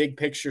more big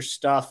picture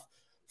stuff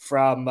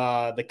from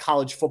the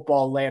college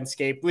football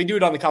landscape, we do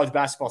it on the college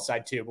basketball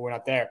side too, but we're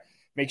not there.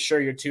 Make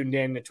sure you're tuned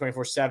in to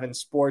 24/7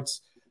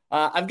 Sports.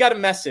 I've got a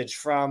message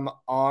from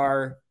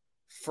our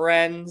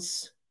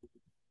friends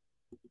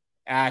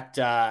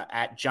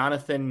at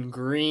Jonathan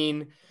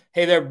Green.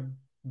 Hey there,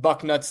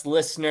 Bucknuts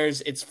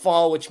listeners. It's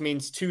fall, which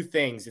means two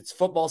things. It's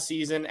football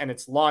season and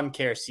it's lawn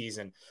care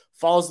season.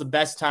 Fall is the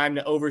best time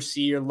to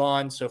oversee your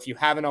lawn, so if you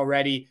haven't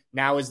already,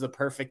 now is the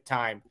perfect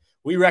time.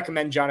 We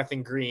recommend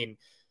Jonathan Green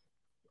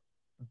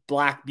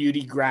Black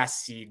Beauty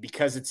Grass Seed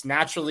because it's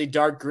naturally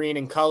dark green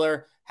in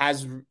color,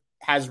 has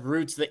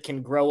roots that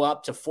can grow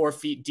up to 4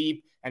 feet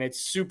deep, and it's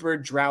super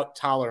drought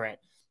tolerant.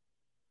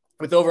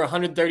 With over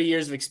 130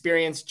 years of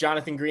experience,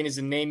 Jonathan Green is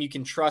a name you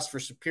can trust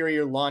for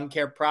superior lawn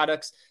care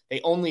products.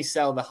 They only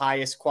sell the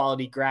highest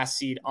quality grass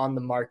seed on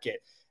the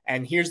market.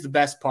 And here's the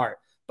best part.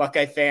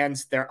 Buckeye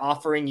fans, they're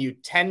offering you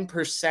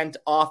 10%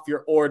 off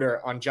your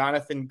order on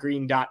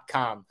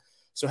jonathangreen.com.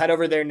 So head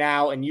over there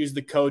now and use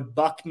the code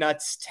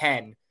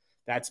BUCKNUTS10.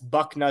 That's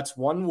Bucknuts,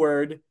 one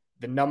word,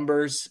 the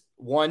numbers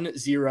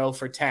 10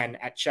 for 10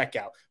 at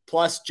checkout.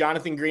 Plus,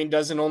 Jonathan Green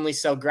doesn't only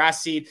sell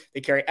grass seed,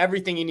 they carry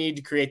everything you need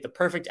to create the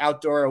perfect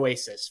outdoor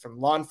oasis. From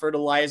lawn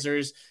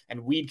fertilizers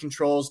and weed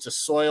controls to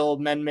soil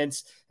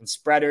amendments and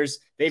spreaders,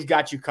 they've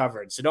got you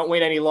covered. So don't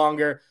wait any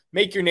longer.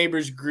 Make your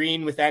neighbors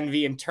green with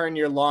envy and turn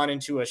your lawn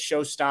into a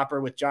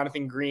showstopper with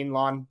Jonathan Green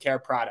lawn care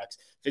products.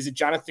 Visit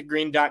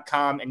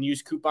jonathangreen.com and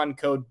use coupon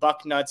code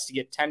BUCKNUTS to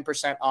get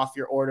 10% off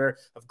your order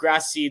of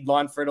grass seed,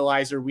 lawn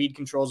fertilizer, weed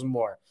controls, and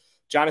more.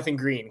 Jonathan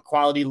Green,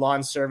 quality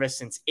lawn service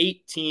since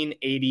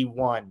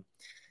 1881.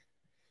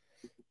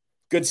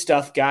 Good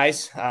stuff,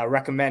 guys.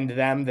 Recommend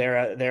them.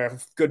 They're a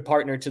good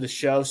partner to the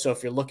show. So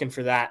if you're looking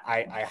for that,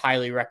 I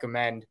highly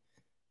recommend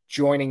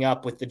joining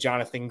up with the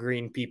Jonathan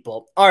Green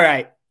people. All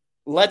right,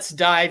 let's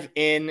dive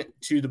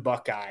into the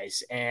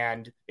Buckeyes.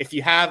 And if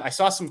you have, I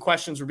saw some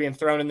questions were being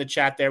thrown in the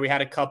chat there. We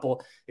had a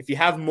couple. If you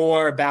have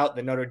more about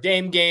the Notre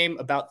Dame game,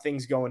 about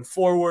things going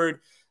forward,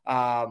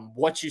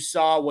 what you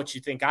saw, what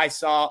you think I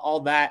saw,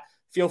 all that,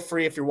 feel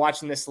free, if you're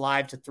watching this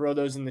live, to throw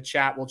those in the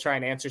chat. We'll try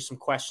and answer some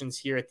questions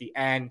here at the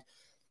end.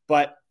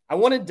 But I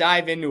want to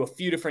dive into a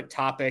few different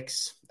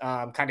topics,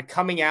 kind of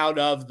coming out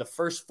of the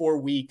first 4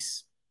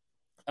 weeks,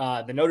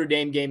 the Notre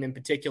Dame game in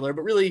particular,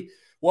 but really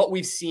what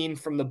we've seen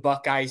from the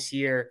Buckeyes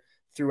here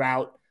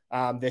throughout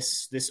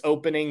this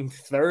opening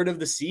third of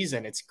the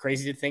season. It's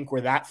crazy to think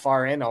we're that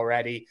far in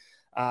already.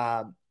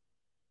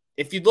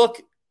 If you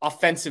look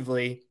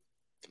offensively,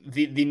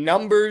 the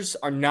numbers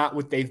are not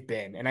what they've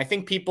been. And I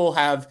think people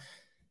have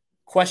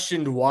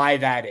questioned why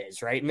that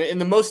is, right?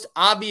 And the most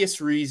obvious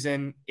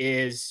reason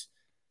is,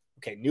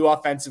 okay, new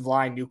offensive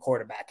line, new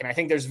quarterback. And I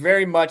think there's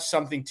very much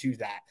something to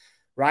that.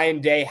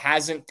 Ryan Day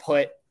hasn't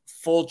put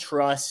full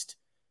trust,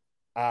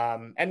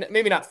 and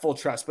maybe not full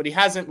trust, but he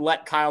hasn't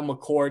let Kyle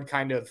McCord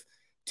kind of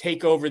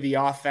take over the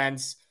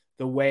offense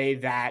the way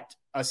that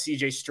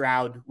CJ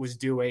Stroud was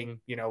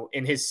doing,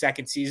 in his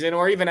second season,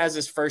 or even as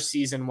his first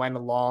season went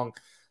along.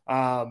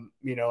 I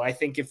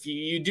think if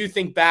you do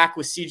think back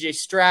with CJ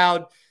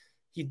Stroud,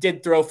 he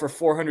did throw for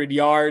 400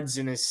 yards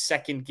in his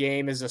second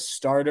game as a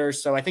starter.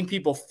 So I think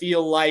people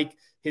feel like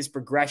his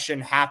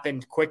progression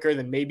happened quicker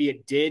than maybe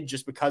it did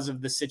just because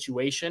of the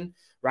situation.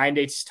 Ryan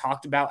Dates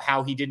talked about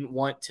how he didn't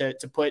want to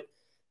put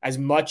as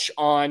much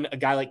on a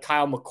guy like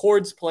Kyle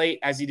McCord's plate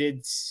as he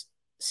did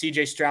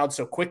CJ Stroud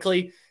so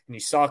quickly. And you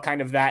saw kind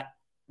of that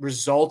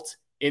result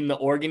in the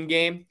Oregon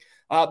game.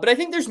 But I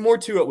think there's more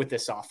to it with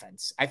this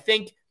offense. I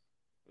think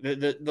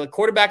the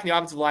quarterback and the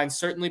offensive line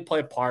certainly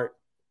play a part.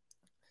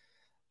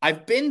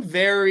 I've been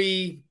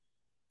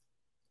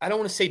I don't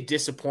want to say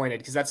disappointed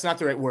because that's not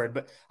the right word,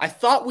 but I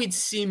thought we'd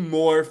see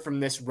more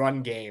from this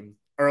run game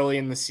early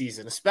in the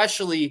season,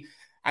 especially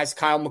as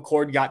Kyle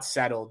McCord got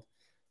settled.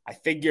 I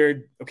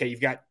figured, okay,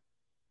 you've got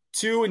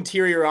two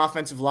interior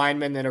offensive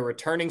linemen that are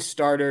returning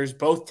starters,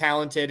 both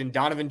talented, and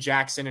Donovan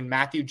Jackson and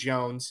Matthew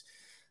Jones.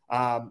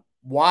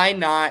 Why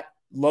not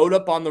load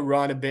up on the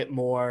run a bit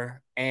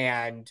more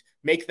and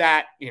make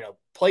that,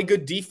 play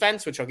good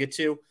defense, which I'll get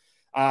to,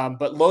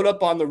 but load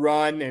up on the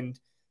run and,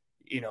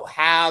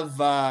 have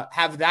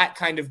that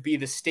kind of be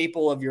the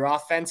staple of your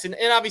offense. And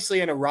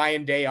obviously in a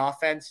Ryan Day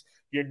offense,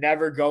 you're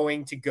never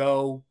going to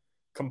go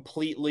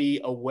completely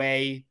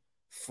away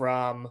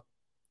from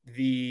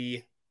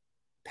the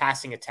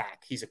passing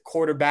attack. He's a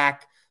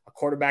quarterback's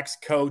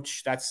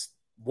coach. That's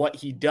what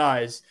he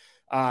does.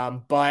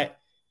 But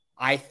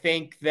I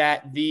think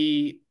that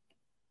the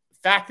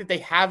fact that they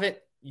haven't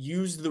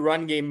used the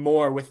run game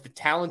more with the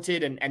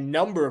talented and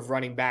number of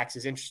running backs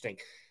is interesting.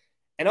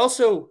 and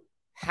also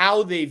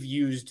how they've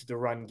used the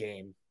run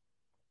game.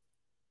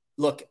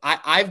 Look,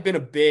 I've been a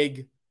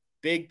big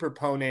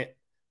proponent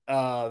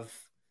of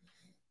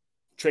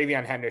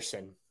TreVeyon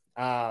Henderson.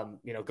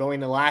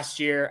 Going to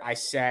last year, I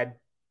said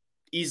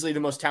easily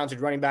the most talented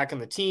running back on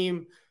the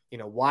team.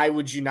 Why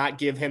would you not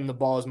give him the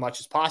ball as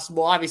much as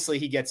possible? Obviously,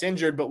 he gets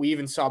injured, but we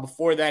even saw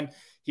before then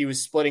he was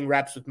splitting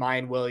reps with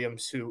Mayan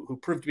Williams, who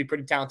proved to be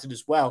pretty talented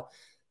as well.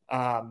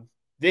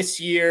 This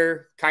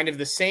year, kind of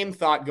the same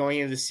thought going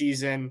into the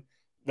season,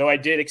 though I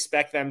did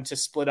expect them to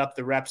split up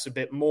the reps a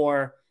bit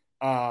more.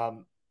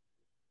 But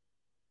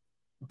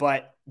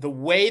the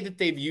way that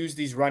they've used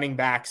these running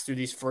backs through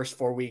these first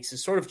 4 weeks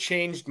has sort of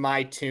changed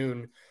my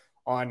tune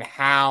on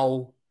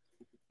how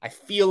I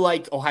feel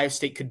like Ohio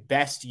State could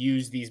best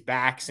use these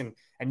backs and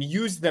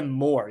use them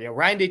more.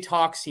 Ryan Day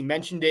talks, he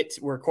mentioned it.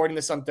 We're recording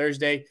this on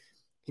Thursday.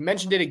 He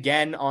mentioned it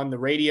again on the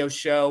radio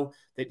show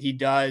that he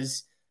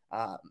does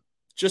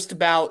just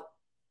about,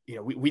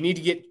 we need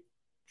to get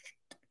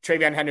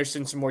TreVeyon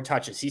Henderson some more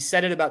touches. He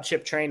said it about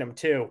Chip Trayanum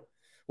too.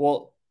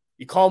 Well,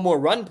 you call more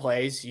run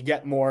plays, you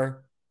get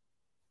more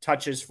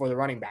touches for the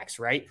running backs,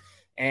 right?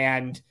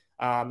 And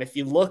if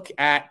you look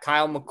at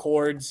Kyle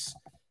McCord's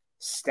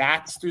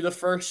stats through the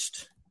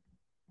first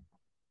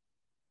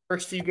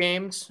few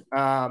games,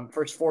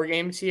 first 4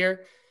 games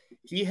here,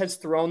 he has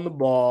thrown the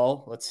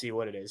ball. Let's see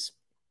what it is.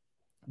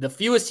 The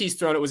fewest he's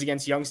thrown it was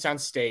against Youngstown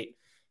State,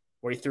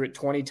 where he threw it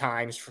 20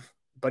 times,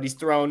 but he's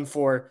thrown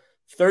for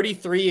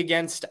 33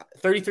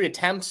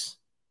 attempts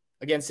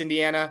against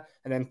Indiana,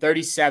 and then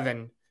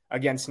 37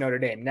 against Notre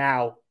Dame.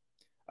 Now,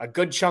 a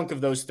good chunk of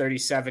those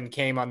 37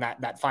 came on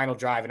that final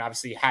drive, and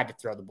obviously he had to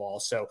throw the ball.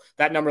 So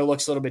that number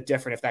looks a little bit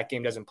different if that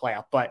game doesn't play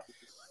out. But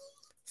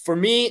for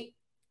me,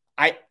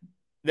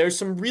 there's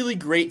some really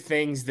great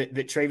things that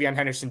TreVeyon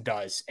Henderson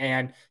does,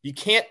 and you're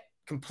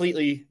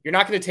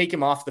not going to take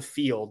him off the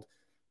field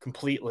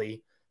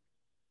completely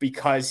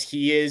because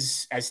he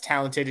is as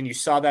talented, and you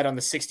saw that on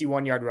the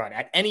 61-yard run.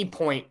 At any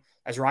point,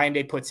 as Ryan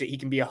Day puts it, he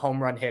can be a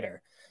home run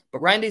hitter.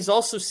 But Ryan Day's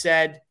also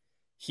said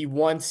he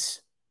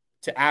wants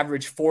to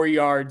average 4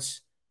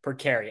 yards per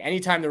carry.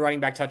 Anytime the running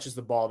back touches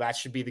the ball, that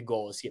should be the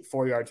goal, is to get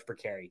 4 yards per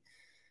carry.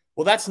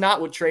 Well, that's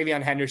not what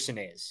TreVeyon Henderson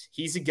is.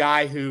 He's a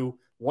guy who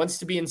wants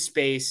to be in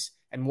space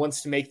and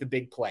wants to make the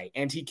big play,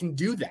 and he can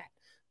do that.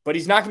 But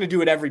he's not going to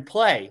do it every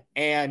play.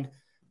 And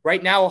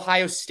right now,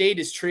 Ohio State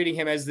is treating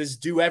him as this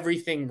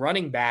do-everything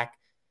running back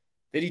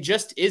that he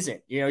just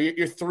isn't.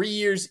 You're 3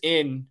 years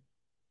in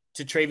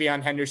to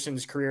TreVeyon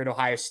Henderson's career at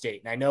Ohio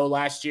State. And I know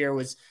last year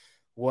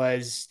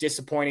was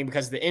disappointing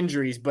because of the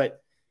injuries,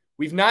 but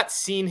we've not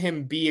seen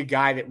him be a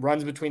guy that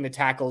runs between the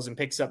tackles and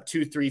picks up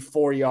 2, 3,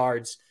 4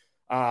 yards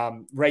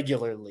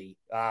regularly.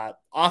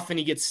 Often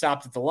he gets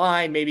stopped at the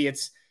line. Maybe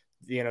it's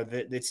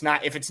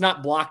if it's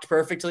not blocked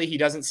perfectly, he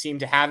doesn't seem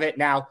to have it.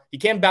 Now, he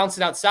can bounce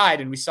it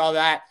outside, and we saw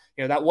that.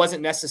 That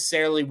wasn't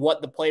necessarily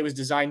what the play was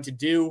designed to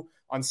do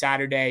on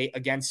Saturday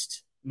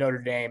against Notre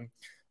Dame.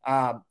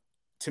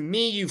 To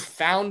me, you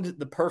found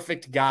the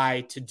perfect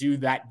guy to do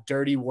that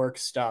dirty work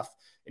stuff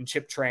in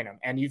Chip Trayanum,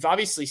 and you've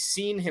obviously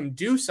seen him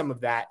do some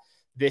of that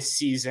this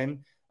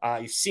season.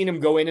 You've seen him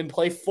go in and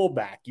play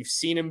fullback. You've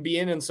seen him be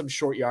in some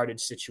short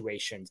yardage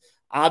situations.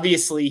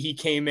 Obviously, he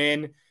came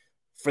in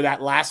for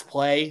that last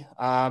play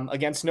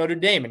against Notre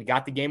Dame and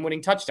got the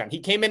game-winning touchdown. He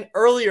came in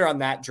earlier on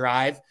that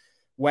drive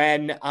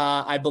when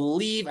I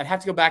believe, I'd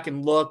have to go back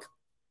and look.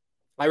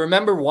 I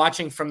remember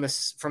watching from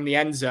the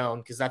end zone,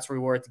 because that's where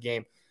we were at the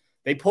game.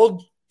 They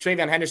pulled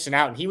TreVeyon Henderson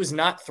out, and he was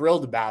not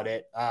thrilled about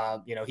it.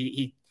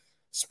 He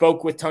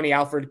spoke with Tony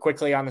Alford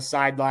quickly on the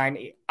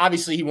sideline.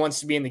 Obviously, he wants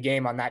to be in the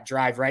game on that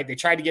drive, right? They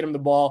tried to get him the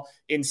ball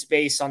in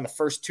space on the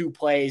first 2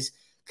 plays.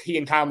 He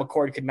and Kyle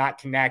McCord could not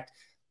connect.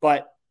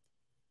 But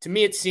to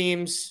me, it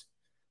seems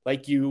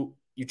like you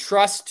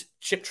trust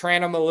Chip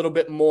Trayanum a little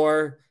bit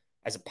more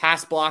as a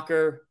pass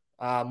blocker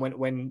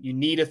when you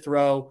need a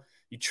throw.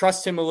 You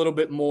trust him a little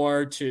bit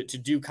more to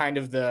do kind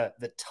of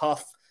the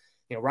tough.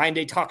 Ryan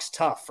Day talks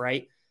tough,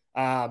 right?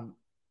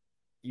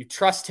 You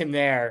trust him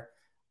there.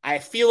 I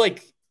feel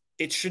like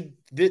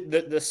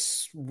the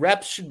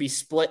reps should be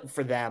split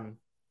for them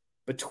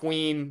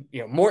between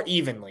more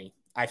evenly.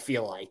 I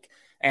feel like,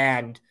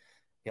 and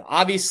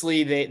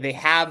obviously they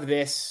have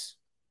this.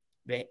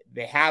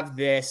 They have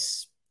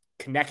this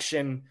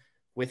connection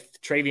with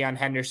TreVeyon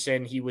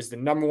Henderson. He was the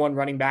number 1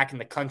 running back in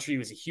the country. He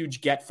was a huge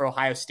get for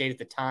Ohio State at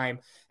the time.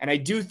 And I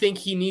do think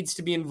he needs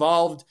to be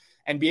involved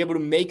and be able to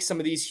make some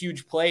of these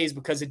huge plays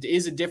because it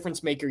is a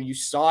difference maker. You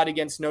saw it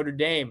against Notre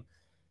Dame.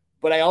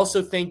 But I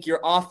also think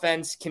your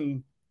offense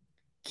can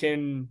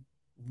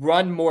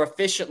run more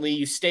efficiently.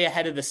 You stay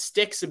ahead of the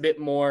sticks a bit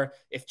more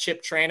if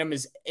Chip Trayanum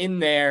is in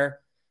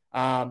there.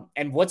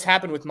 And what's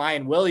happened with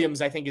Mayan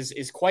Williams, I think,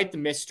 is quite the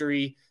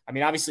mystery. I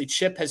mean, obviously,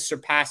 Chip has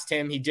surpassed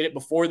him. He did it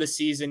before the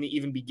season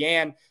even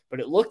began, but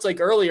it looked like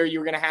earlier you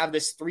were going to have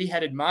this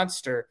 3-headed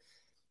monster.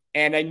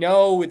 And I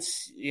know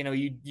it's,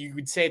 you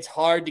would say it's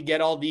hard to get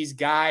all these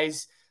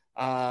guys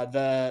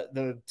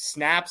the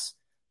snaps.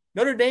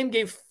 Notre Dame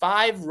gave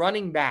 5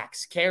 running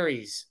backs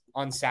carries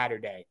on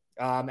Saturday.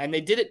 And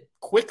they did it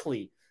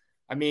quickly.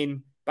 I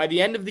mean, by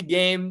the end of the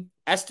game,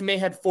 Estime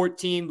had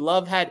 14,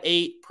 Love had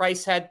 8,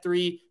 Price had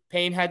 3,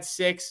 Payne had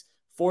 6,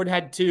 Ford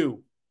had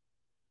 2.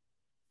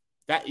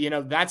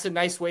 That's a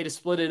nice way to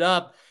split it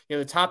up.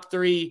 The top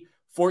 3,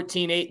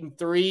 14, 8, and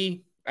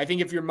 3. I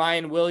think if you're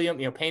Mayan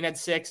Williams, Payne had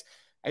 6.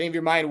 I think if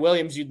you're Mayan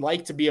Williams, you'd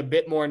like to be a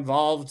bit more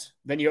involved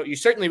than you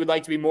certainly would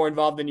like to be more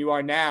involved than you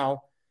are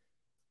now.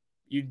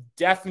 You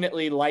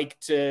definitely like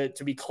to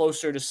be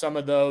closer to some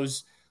of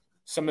those,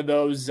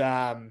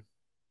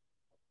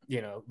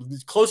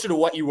 closer to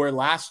what you were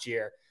last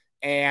year.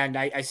 And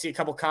I see a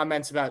couple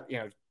comments about,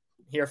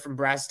 here from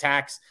Brass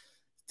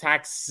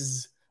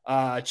Taxes,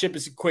 Chip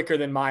is quicker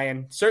than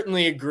Mayan.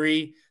 Certainly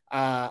agree.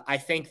 I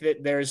think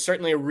that there's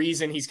certainly a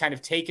reason he's kind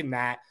of taken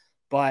that,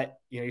 but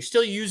you're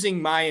still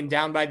using Mayan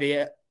down by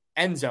the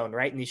end zone,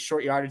 right? In these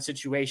short yardage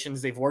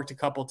situations, they've worked a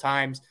couple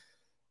times.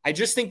 I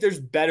just think there's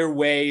better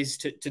ways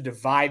to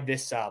divide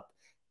this up.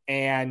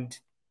 And,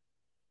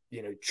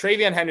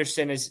 Travion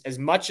Henderson, as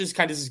much as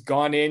kind of has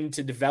gone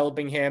into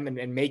developing him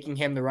and making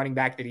him the running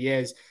back that he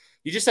is,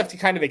 you just have to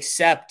kind of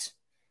accept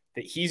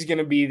that he's going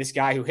to be this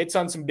guy who hits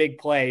on some big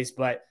plays,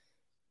 but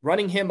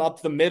running him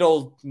up the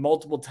middle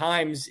multiple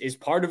times is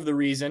part of the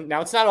reason.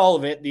 Now, it's not all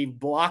of it. The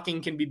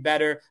blocking can be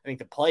better. I think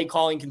the play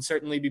calling can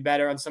certainly be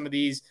better on some of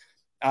these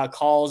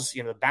calls.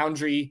 The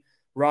boundary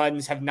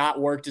runs have not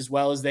worked as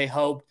well as they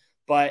hoped,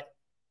 but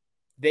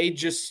they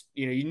just,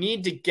 you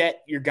need to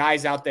get your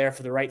guys out there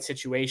for the right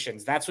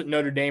situations. That's what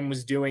Notre Dame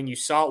was doing. You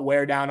saw it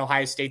wear down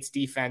Ohio State's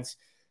defense,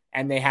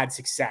 and they had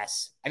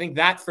success. I think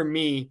that, for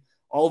me,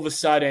 all of a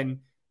sudden,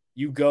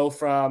 you go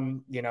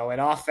from, an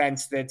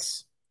offense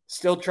that's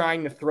still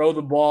trying to throw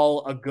the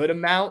ball a good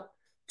amount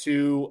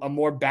to a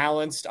more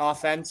balanced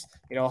offense.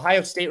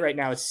 Ohio State right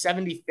now is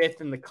 75th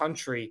in the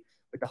country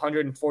with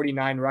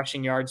 149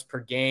 rushing yards per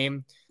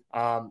game.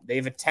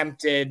 They've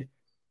attempted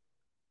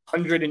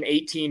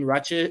 118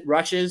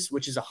 rushes,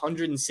 which is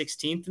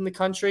 116th in the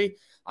country.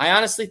 I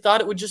honestly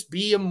thought it would just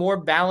be a more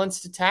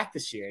balanced attack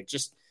this year.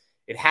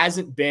 It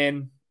hasn't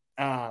been.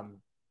 And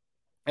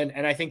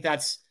I think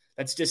that's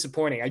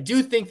disappointing. I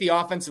do think the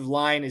offensive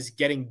line is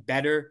getting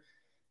better,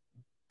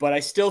 but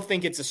I still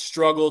think it's a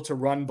struggle to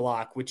run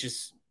block, which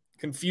is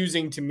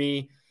confusing to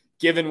me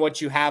given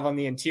what you have on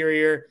the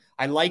interior.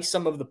 I like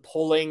some of the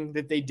pulling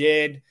that they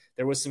did.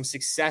 There was some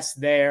success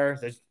there.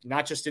 There's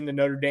not just in the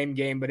Notre Dame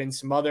game, but in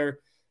some other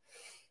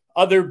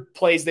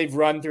plays they've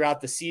run throughout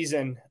the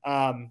season.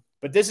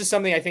 But this is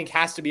something I think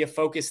has to be a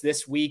focus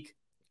this week,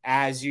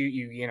 as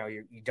you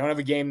don't have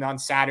a game on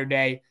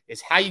Saturday,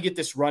 is how you get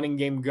this running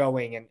game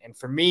going. And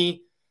for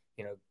me,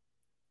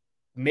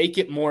 make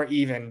it more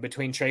even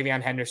between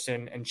Travion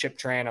Henderson and Chip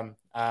Tranum.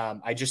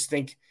 I just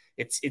think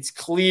it's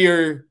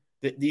clear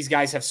that these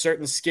guys have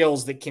certain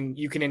skills that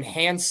you can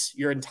enhance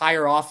your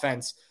entire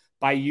offense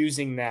by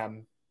using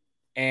them.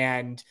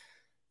 And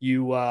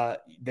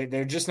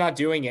they're just not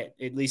doing it,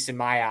 at least in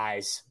my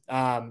eyes.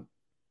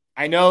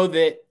 I know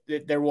that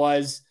there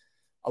was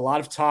a lot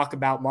of talk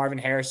about Marvin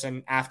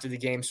Harrison after the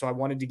game, so I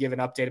wanted to give an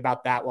update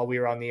about that while we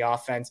were on the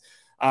offense.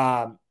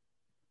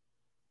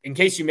 In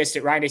case you missed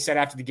it, Ryan Day said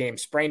after the game,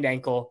 sprained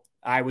ankle.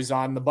 I was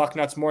on the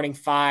Bucknuts Morning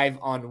 5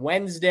 on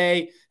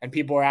Wednesday, and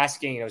people were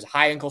asking, it was a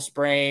high ankle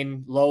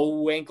sprain,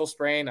 low ankle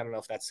sprain. I don't know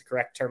if that's the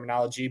correct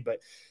terminology, but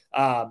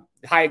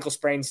high ankle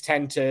sprains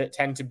tend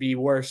to be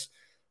worse.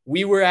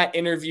 We were at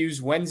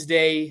interviews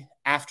Wednesday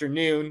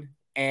afternoon,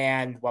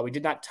 and while we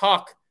did not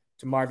talk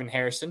to Marvin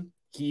Harrison,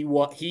 he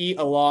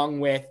along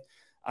with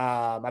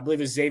I believe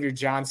it was Xavier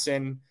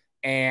Johnson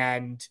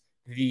and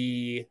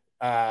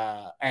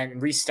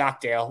and Reese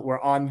Stockdale were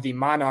on the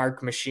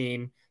Monarch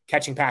machine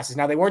catching passes.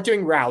 Now, they weren't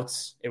doing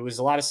routes. It was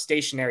a lot of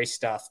stationary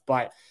stuff,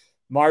 but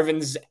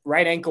Marvin's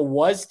right ankle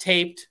was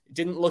taped. It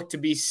didn't look to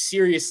be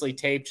seriously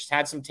taped, just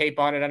had some tape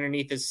on it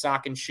underneath his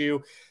sock and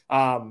shoe.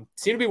 Seemed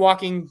to be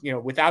walking,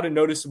 without a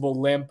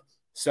noticeable limp.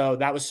 So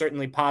that was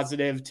certainly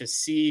positive to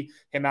see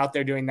him out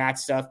there doing that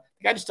stuff.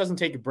 The guy just doesn't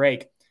take a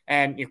break.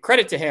 And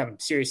credit to him,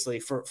 seriously,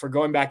 for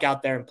going back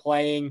out there and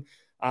playing.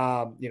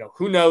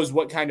 Who knows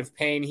what kind of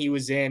pain he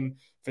was in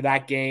for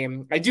that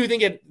game. I do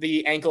think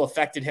the ankle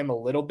affected him a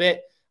little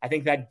bit. I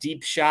think that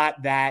deep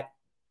shot that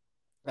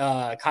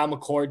Kyle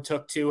McCord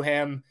took to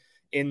him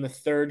in the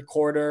third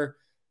quarter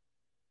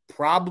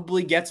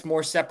probably gets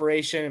more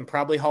separation and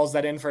probably hauls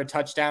that in for a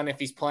touchdown if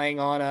he's playing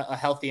on a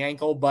healthy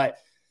ankle. But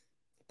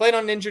played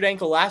on an injured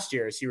ankle last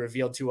year, as he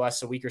revealed to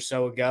us a week or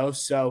so ago.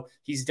 So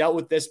he's dealt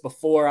with this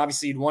before.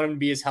 Obviously, you'd want him to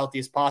be as healthy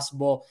as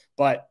possible,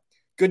 but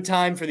good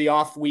time for the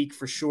off week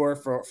for sure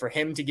for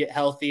him to get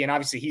healthy. And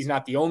obviously, he's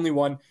not the only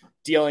one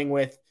dealing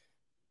with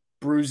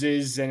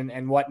bruises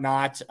and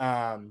whatnot,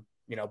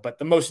 but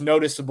the most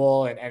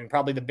noticeable and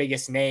probably the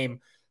biggest name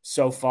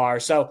so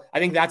far. So I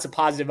think that's a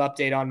positive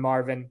update on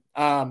Marvin.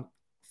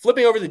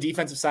 Flipping over the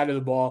defensive side of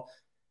the ball,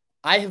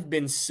 I have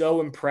been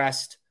so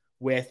impressed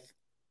with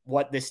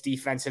what this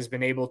defense has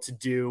been able to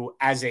do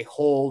as a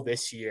whole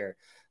this year.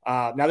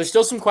 Now, there's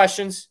still some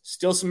questions,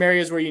 still some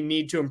areas where you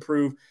need to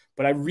improve,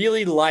 But I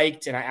really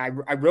liked, and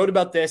I wrote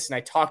about this and I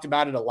talked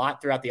about it a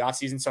lot throughout the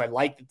offseason, so I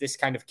like that this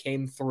kind of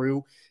came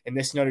through in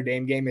this Notre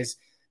Dame game, is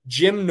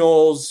Jim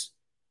Knowles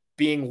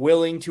being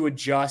willing to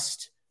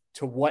adjust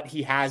to what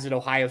he has at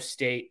Ohio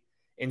State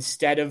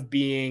instead of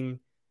being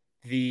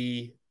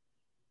the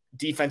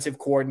defensive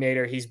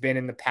coordinator he's been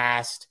in the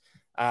past.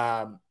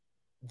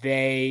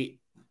 He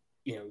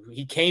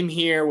came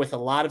here with a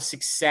lot of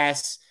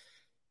success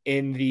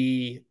in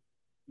the,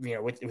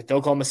 with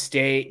Oklahoma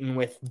State and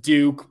with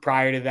Duke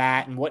prior to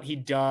that, and what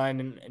he'd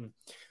done. And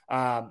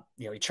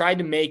he tried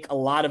to make a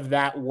lot of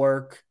that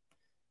work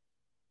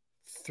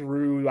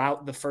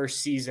throughout the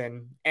first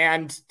season,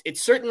 and it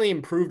certainly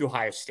improved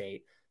Ohio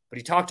State. But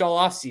he talked all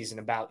offseason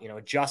about,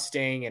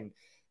 adjusting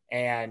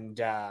and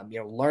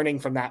learning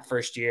from that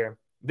first year.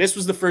 This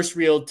was the first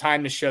real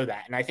time to show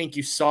that. And I think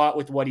you saw it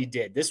with what he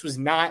did. This was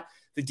not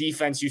the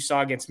defense you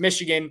saw against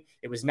Michigan.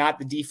 It was not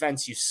the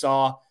defense you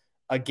saw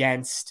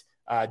against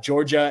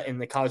Georgia in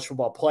the college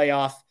football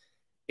playoff.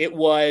 It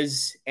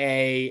was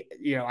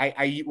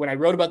when I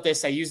wrote about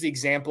this, I used the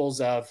examples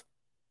of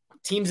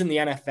teams in the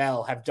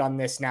NFL have done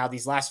this now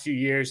these last few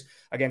years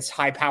against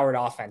high-powered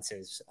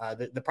offenses.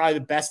 Probably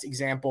the best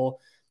example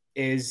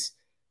is,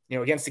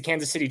 against the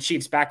Kansas City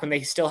Chiefs back when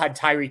they still had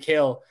Tyreek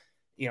Hill.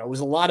 It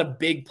was a lot of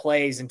big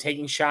plays and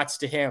taking shots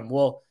to him.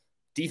 Well,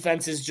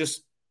 defenses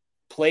just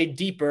played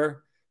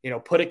deeper,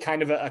 put a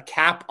kind of a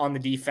cap on the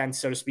defense,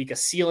 so to speak, a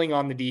ceiling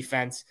on the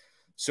defense,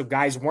 so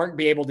guys weren't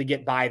be able to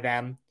get by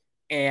them,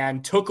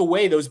 and took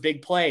away those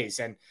big plays.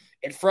 And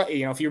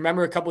if you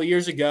remember a couple of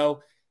years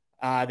ago,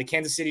 the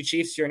Kansas City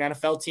Chiefs, you're an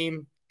NFL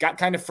team, got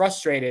kind of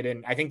frustrated.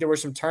 And I think there were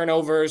some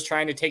turnovers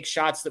trying to take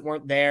shots that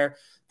weren't there,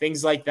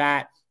 things like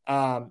that.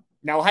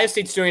 Now Ohio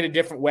State's doing it a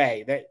different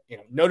way. That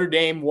Notre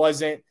Dame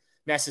wasn't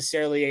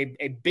necessarily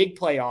a big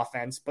play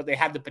offense, but they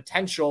had the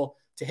potential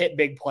to hit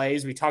big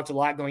plays. We talked a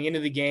lot going into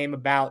the game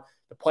about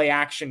the play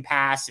action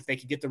pass, if they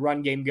could get the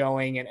run game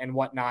going and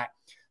whatnot.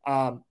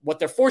 What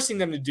they're forcing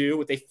them to do,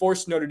 what they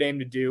forced Notre Dame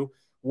to do,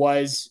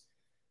 was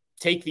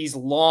take these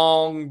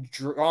long,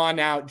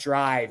 drawn-out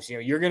drives.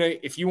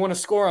 If you want to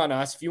score on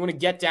us, if you want to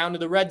get down to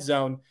the red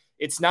zone,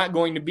 it's not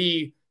going to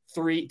be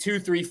 2,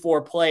 3,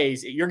 4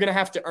 plays. You're going to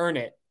have to earn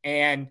it.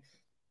 And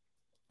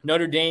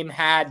Notre Dame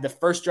had the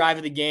first drive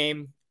of the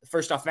game, the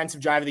first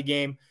offensive drive of the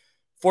game,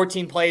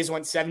 14 plays,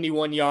 went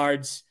 71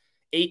 yards,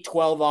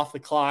 8-12 off the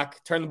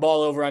clock, turned the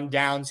ball over on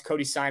downs.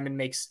 Cody Simon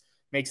makes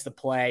the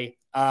play.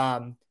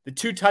 The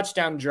 2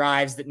 touchdown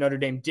drives that Notre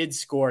Dame did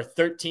score,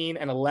 13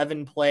 and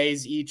 11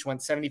 plays each,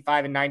 went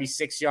 75 and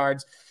 96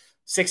 yards,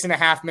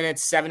 6.5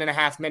 minutes,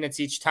 7.5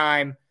 minutes each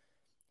time.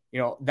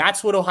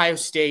 That's what Ohio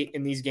State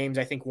in these games,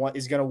 I think,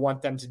 is going to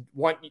want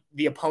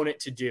the opponent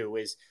to do,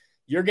 is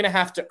you're going to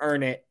have to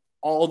earn it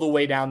all the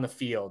way down the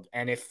field.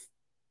 And if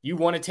you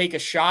want to take a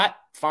shot,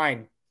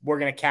 fine, we're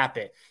going to cap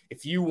it.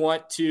 If you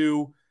want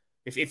to,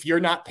 if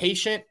you're not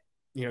patient,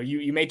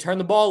 you may turn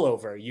the ball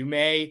over. You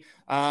may,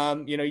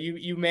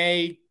 you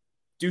may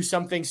do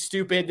something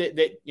stupid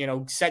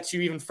that sets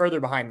you even further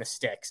behind the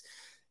sticks.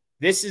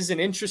 This is an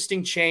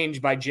interesting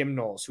change by Jim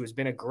Knowles, who has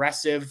been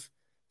aggressive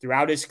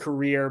throughout his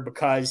career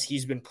because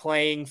he's been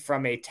playing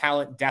from a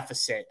talent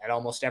deficit at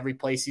almost every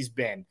place he's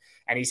been,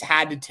 and he's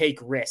had to take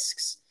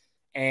risks.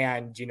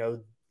 And,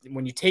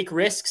 when you take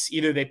risks,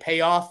 either they pay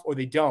off or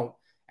they don't.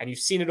 And you've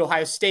seen at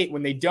Ohio State,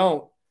 when they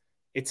don't,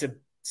 it's a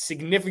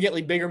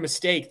significantly bigger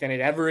mistake than it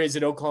ever is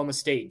at Oklahoma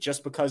State,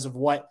 just because of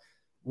what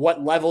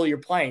level you're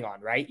playing on,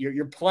 right?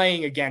 You're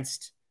playing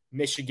against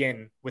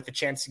Michigan with the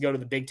chance to go to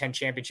the Big Ten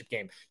championship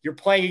game. You're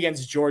playing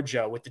against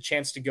Georgia with the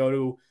chance to go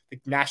to the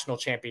national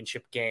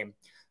championship game.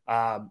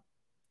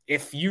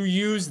 If you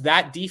use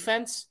that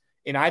defense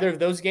in either of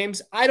those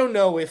games, I don't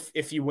know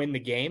if you win the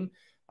game.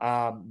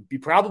 You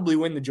probably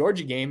win the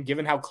Georgia game,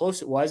 given how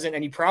close it was,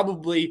 and you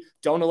probably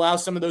don't allow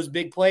some of those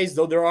big plays,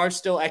 though there are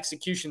still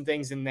execution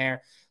things in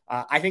there.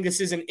 I think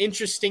this is an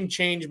interesting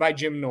change by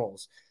Jim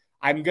Knowles.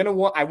 I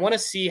want to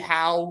see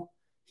how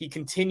he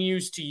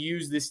continues to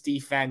use this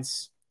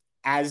defense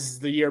as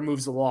the year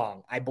moves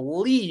along. I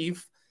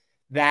believe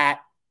that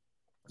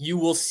you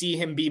will see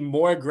him be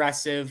more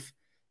aggressive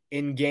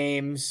in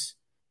games,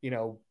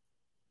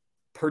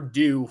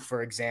 Purdue,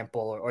 for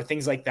example, or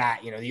things like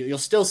that. You'll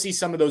still see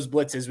some of those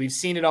blitzes. We've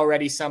seen it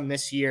already some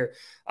this year.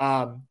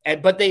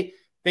 But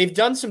they've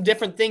done some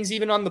different things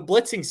even on the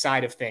blitzing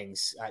side of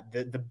things.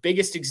 The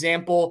biggest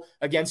example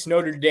against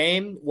Notre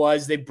Dame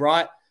was they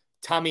brought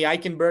Tommy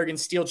Eichenberg and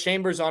Steele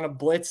Chambers on a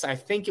blitz. I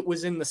think it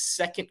was in the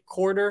second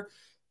quarter.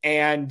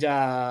 And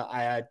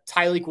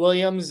Tyleik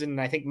Williams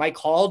and I think Mike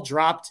Hall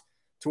dropped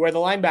to where the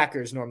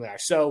linebackers normally are.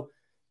 So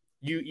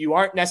you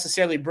aren't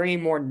necessarily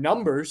bringing more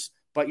numbers,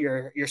 but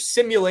you're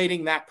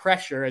simulating that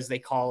pressure, as they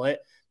call it,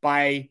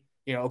 by,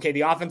 okay,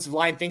 the offensive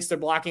line thinks they're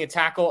blocking a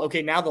tackle.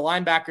 Okay, now the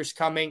linebacker's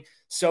coming.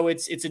 So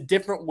it's a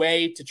different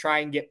way to try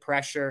and get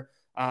pressure.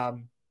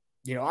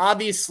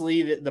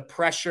 Obviously the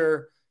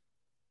pressure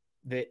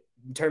that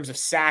in terms of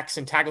sacks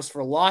and tackles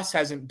for loss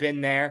hasn't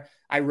been there.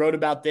 I wrote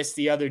about this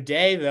the other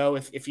day, though.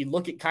 If you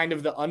look at kind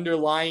of the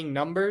underlying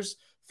numbers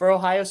for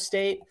Ohio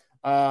State,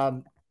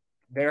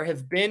 there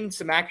have been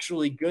some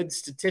good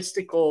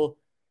statistical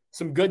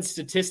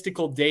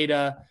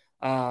data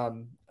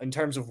in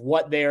terms of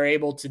what they are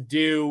able to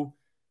do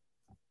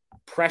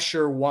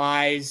pressure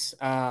wise.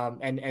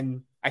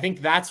 And I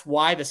think that's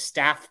why the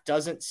staff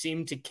doesn't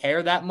seem to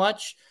care that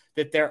much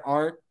that there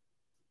aren't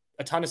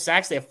a ton of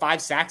sacks. They have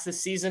 5 sacks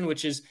this season,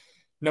 which is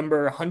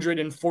number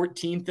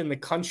 114th in the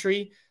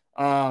country.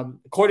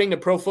 According to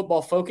Pro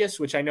Football Focus,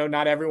 which I know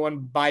not everyone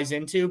buys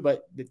into,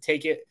 but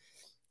take it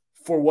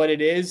for what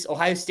it is,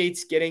 Ohio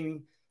State's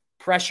getting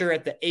pressure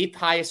at the 8th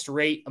highest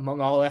rate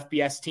among all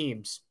FBS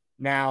teams.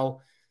 Now,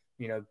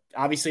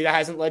 obviously that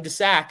hasn't led to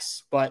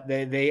sacks, but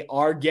they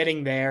are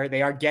getting there.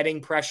 They are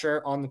getting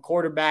pressure on the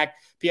quarterback.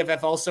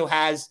 PFF also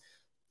has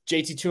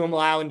JT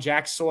Tuimoloau and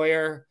Jack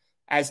Sawyer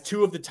as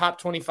 2 of the top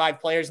 25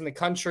 players in the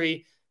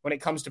country when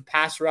it comes to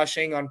pass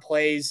rushing on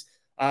plays,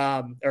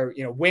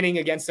 winning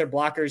against their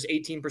blockers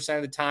 18%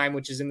 of the time,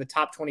 which is in the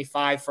top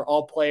 25 for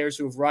all players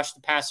who have rushed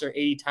the passer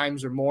 80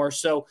 times or more.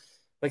 So,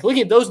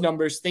 looking at those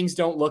numbers, things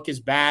don't look as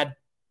bad.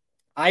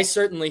 I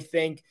certainly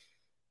think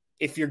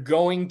if you're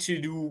going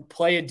to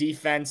play a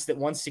defense that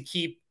wants to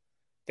keep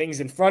things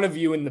in front of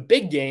you in the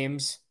big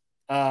games,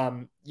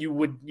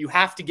 you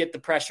have to get the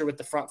pressure with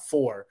the front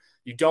 4.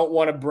 You don't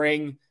want to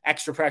bring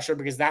extra pressure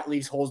because that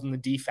leaves holes in the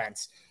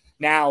defense.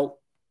 Now,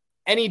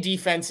 any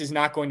defense is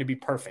not going to be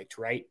perfect,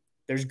 right?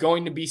 There's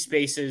going to be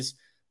spaces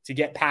to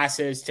get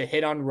passes, to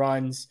hit on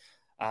runs.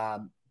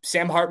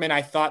 Sam Hartman,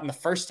 I thought in the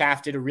first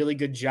half, did a really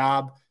good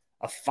job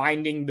of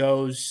finding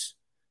those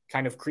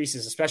kind of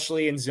creases,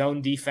 especially in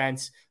zone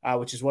defense,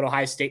 which is what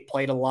Ohio State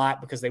played a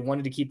lot because they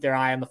wanted to keep their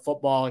eye on the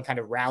football and kind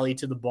of rally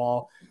to the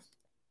ball.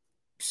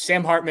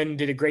 Sam Hartman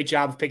did a great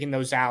job of picking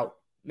those out.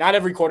 Not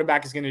every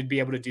quarterback is going to be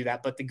able to do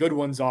that, but the good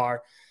ones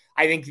are.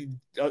 I think,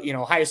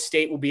 Ohio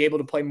State will be able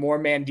to play more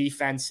man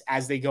defense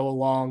as they go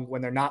along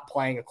when they're not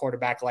playing a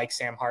quarterback like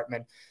Sam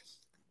Hartman.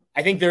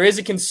 I think there is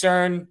a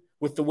concern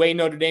with the way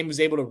Notre Dame was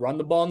able to run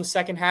the ball in the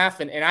second half.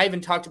 And I even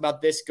talked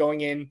about this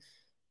going in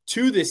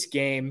to this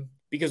game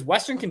because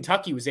Western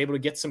Kentucky was able to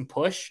get some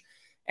push,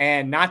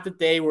 and not that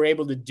they were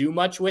able to do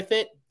much with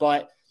it,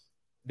 but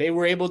they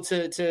were able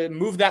to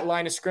move that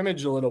line of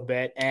scrimmage a little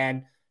bit.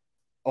 And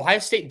Ohio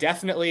State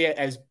definitely,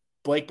 as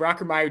Blake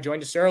Brockermeyer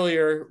joined us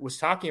earlier, was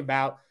talking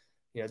about,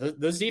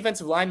 those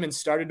defensive linemen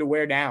started to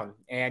wear down.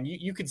 And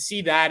you could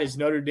see that as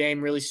Notre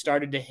Dame really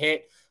started to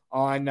hit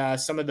on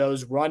some of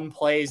those run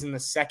plays in the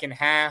second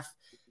half.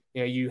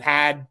 You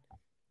had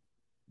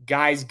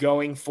guys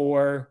going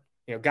for,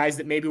 guys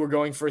that maybe were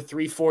going for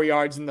 3-4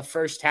 yards in the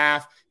first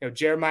half.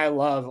 Jeremiah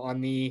Love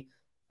on the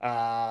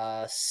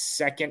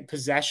second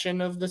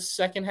possession of the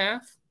second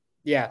half.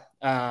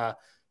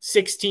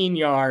 16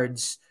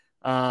 yards.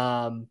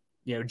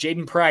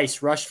 Jaden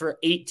Price rushed for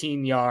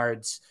 18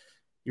 yards.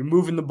 You're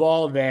moving the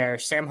ball there.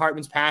 Sam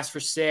Hartman's pass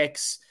for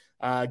 6,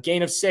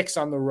 gain of 6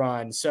 on the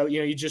run. So,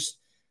 you just,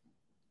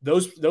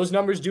 those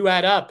numbers do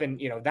add up.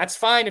 And, that's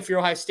fine if you're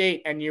Ohio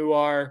State and you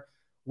are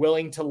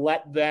willing to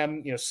let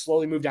them,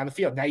 slowly move down the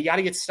field. Now you got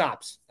to get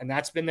stops. And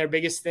that's been their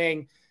biggest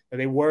thing.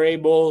 They were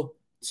able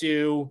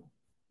to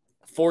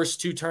force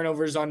 2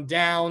 turnovers on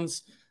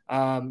downs.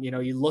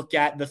 You look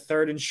at the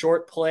 3rd and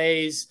short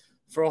plays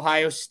for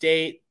Ohio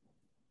State.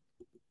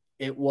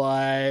 It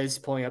was,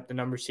 pulling up the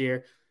numbers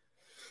here,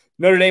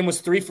 Notre Dame was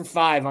 3 for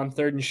 5 on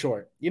 3rd and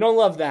short. You don't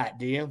love that,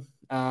 do you?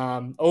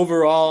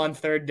 Overall on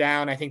 3rd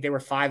down, I think they were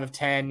 5 of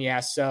 10.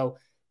 Yeah. So,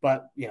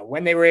 but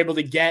when they were able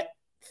to get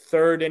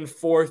 3rd and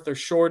 4th or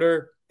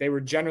shorter, they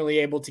were generally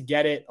able to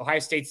get it. Ohio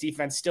State's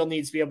defense still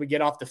needs to be able to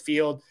get off the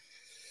field.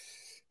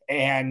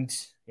 And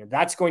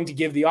that's going to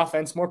give the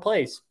offense more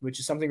plays, which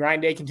is something Ryan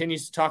Day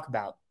continues to talk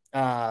about.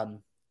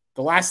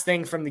 The last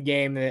thing from the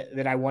game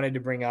that I wanted to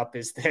bring up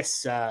is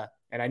this,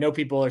 and I know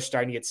people are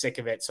starting to get sick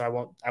of it, so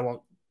I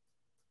won't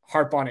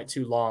harp on it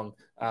too long.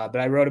 But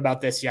I wrote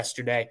about this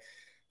yesterday.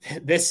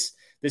 This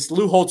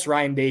Lou Holtz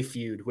Ryan Day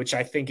feud, which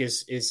I think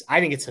is I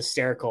think it's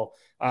hysterical.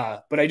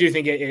 But I do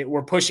think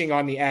we're pushing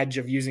on the edge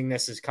of using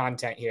this as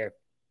content here.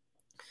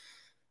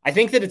 I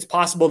think that it's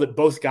possible that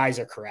both guys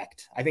are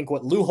correct. I think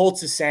what Lou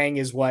Holtz is saying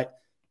is what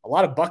a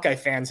lot of Buckeye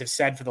fans have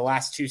said for the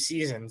last 2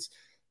 seasons,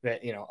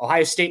 that,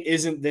 Ohio State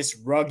isn't this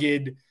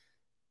rugged,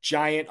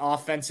 giant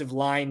offensive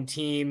line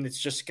team that's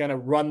just going to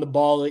run the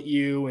ball at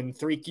you and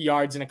 3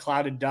 yards in a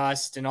cloud of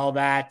dust and all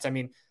that. I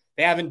mean,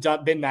 they haven't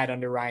been that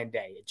under Ryan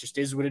Day. It just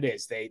is what it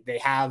is.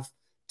 They have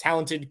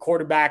talented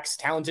quarterbacks,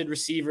 talented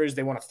receivers.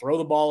 They want to throw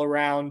the ball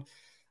around.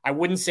 I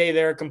wouldn't say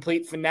they're a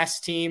complete finesse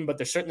team, but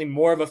they're certainly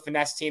more of a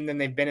finesse team than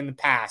they've been in the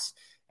past.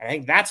 And I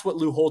think that's what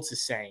Lou Holtz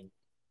was saying.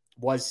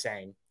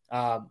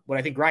 What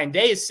I think Ryan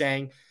Day is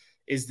saying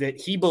is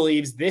that he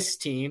believes this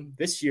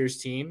year's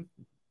team,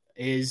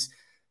 is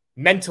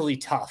mentally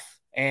tough.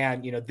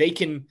 And, they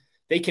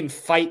can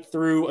fight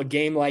through a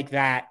game like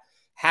that,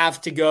 have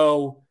to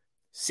go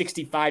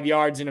 65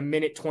 yards in a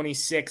minute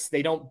 26.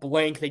 They don't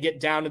blink. They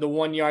get down to the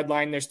 1 yard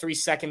line. There's 3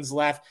 seconds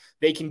left.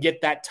 They can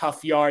get that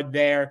tough yard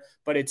there,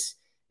 but it's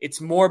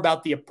more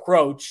about the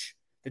approach,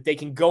 that they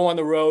can go on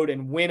the road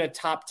and win a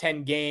top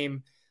 10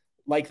 game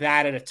like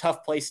that at a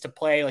tough place to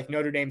play, like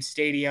Notre Dame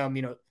Stadium,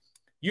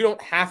 you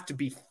don't have to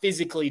be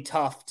physically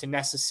tough to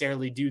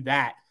necessarily do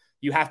that.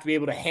 You have to be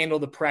able to handle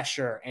the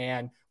pressure.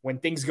 And when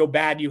things go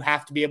bad, you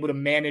have to be able to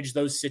manage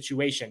those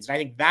situations. And I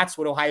think that's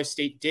what Ohio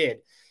State did.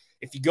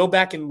 If you go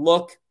back and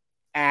look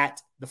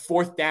at the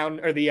fourth down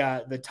or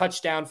the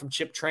touchdown from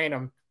Chip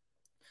Trayanum,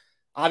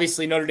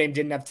 obviously Notre Dame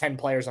didn't have 10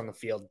 players on the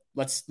field.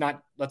 Let's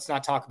not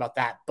talk about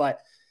that. But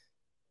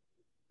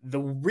the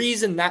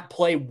reason that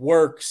play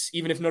works,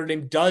 even if Notre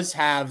Dame does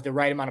have the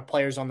right amount of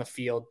players on the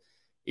field,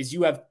 is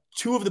you have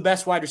two of the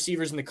best wide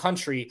receivers in the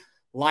country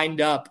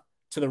lined up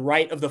to the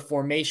right of the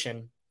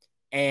formation.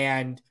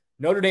 And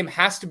Notre Dame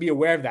has to be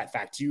aware of that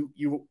fact.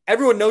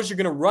 Everyone knows you're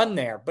going to run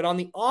there, but on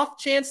the off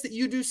chance that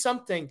you do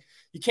something,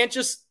 you can't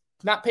just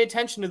not pay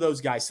attention to those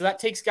guys. So that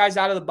takes guys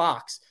out of the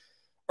box.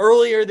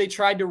 Earlier, they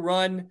tried to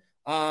run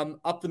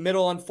up the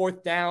middle on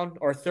fourth down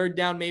or third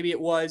down, maybe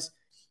it was.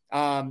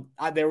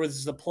 There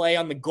was a play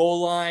on the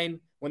goal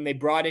line when they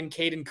brought in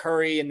Caden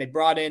Curry and they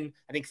brought in,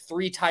 I think,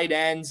 3 tight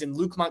ends, and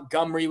Luke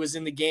Montgomery was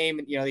in the game.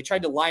 And, they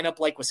tried to line up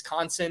like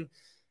Wisconsin.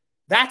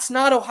 That's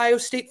not Ohio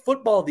State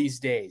football these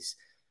days.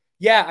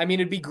 Yeah, I mean,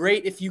 it'd be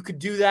great if you could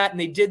do that. And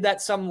they did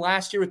that some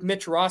last year with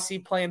Mitch Rossi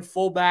playing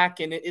fullback,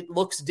 and it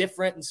looks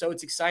different. And so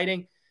it's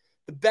exciting.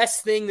 The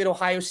best thing that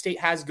Ohio State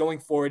has going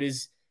for it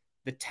is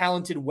the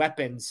talented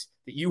weapons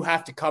that you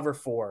have to cover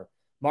for.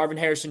 Marvin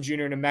Harrison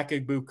Jr. and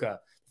Emeka Egbuka.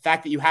 The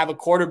fact that you have a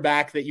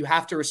quarterback that you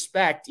have to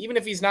respect, even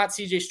if he's not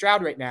CJ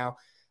Stroud right now,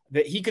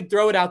 that he could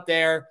throw it out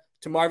there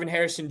to Marvin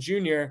Harrison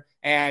Jr.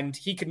 and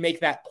he could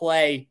make that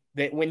play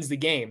that wins the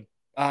game.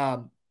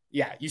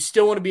 You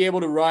still want to be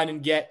able to run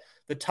and get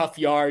the tough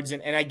yards,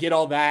 and I get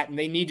all that, and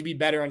they need to be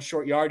better on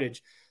short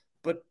yardage.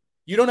 But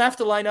you don't have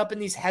to line up in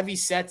these heavy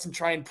sets and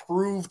try and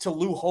prove to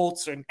Lou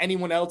Holtz or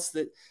anyone else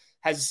that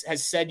has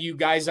said you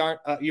guys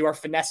aren't you are a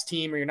finesse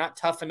team or you're not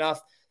tough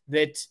enough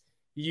that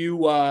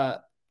you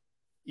that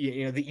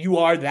you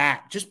are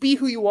that. Just be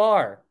who you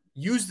are.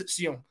 Use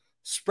the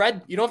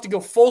spread. You don't have to go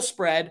full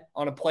spread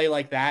on a play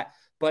like that.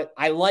 But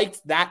I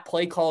liked that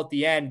play call at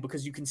the end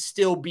because you can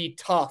still be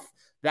tough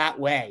that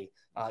way.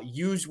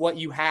 Use what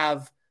you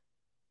have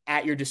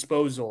at your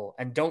disposal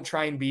and don't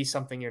try and be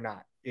something you're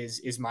not.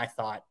 Is my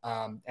thought.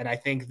 And I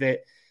think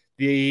that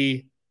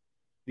the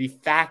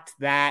fact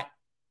that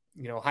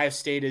Ohio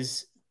State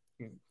has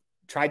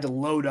tried to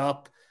load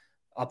up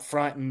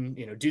front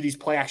and do these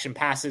play action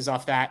passes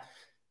off that.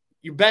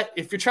 You bet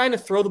if you're trying to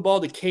throw the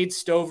ball to Cade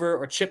Stover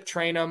or Chip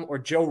Trayanum or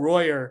Joe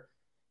Royer,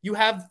 you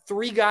have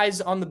 3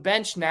 guys on the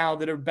bench now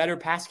that are better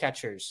pass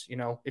catchers.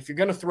 If you're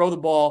going to throw the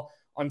ball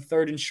on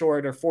 3rd and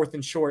short or 4th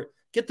and short,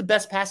 get the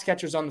best pass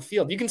catchers on the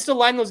field. You can still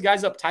line those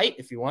guys up tight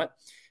if you want.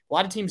 A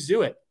lot of teams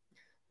do it.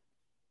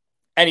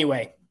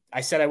 Anyway,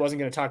 I said I wasn't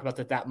going to talk about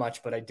that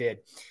much, but I did.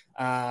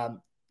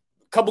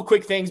 Couple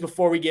quick things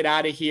before we get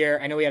out of here.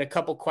 I know we had a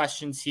couple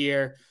questions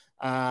here.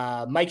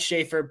 Mike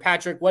Schaefer,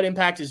 Patrick, what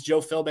impact has Joe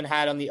Philbin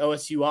had on the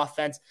OSU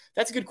offense?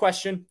 That's a good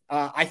question.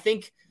 I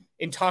think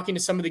in talking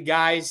to some of the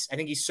guys, I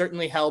think he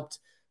certainly helped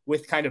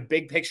with kind of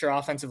big picture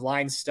offensive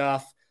line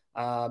stuff.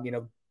 Some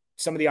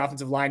of the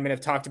offensive linemen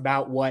have talked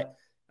about what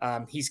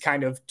he's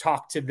kind of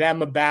talked to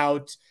them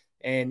about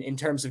and in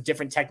terms of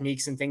different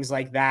techniques and things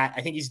like that.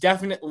 I think he's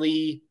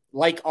definitely,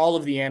 like all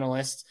of the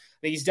analysts,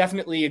 I think he's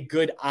definitely a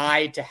good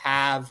eye to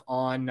have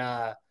on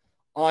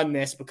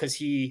this because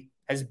he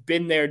has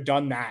been there,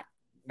 done that,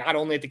 not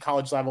only at the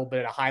college level, but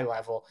at a high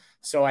level.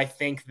 So I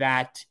think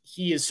that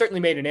he has certainly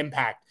made an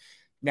impact.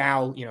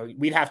 Now,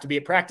 we'd have to be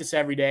at practice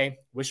every day,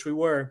 wish we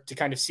were, to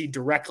kind of see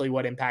directly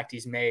what impact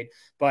he's made.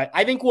 But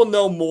I think we'll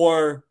know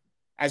more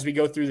as we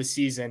go through the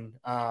season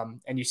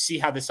and you see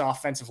how this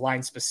offensive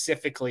line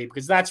specifically,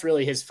 because that's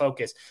really his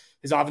focus,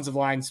 his offensive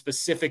line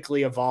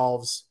specifically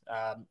evolves.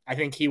 I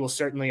think he will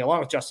certainly,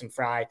 along with Justin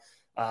Fry,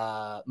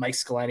 Mike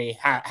Scaleni,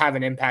 have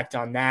an impact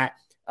on that.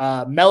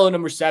 Mello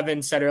number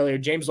 7 said earlier,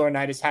 James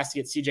Laurinaitis has to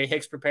get CJ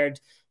Hicks prepared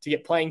to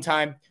get playing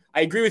time.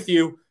 I agree with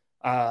you.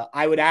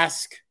 I would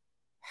ask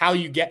how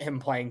you get him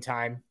playing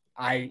time.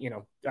 Are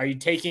you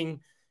taking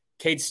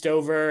Cade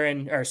Stover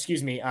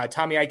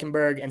Tommy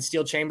Eichenberg and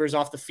Steele Chambers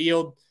off the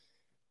field?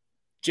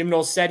 Jim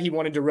Knowles said he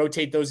wanted to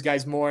rotate those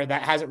guys more.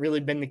 That hasn't really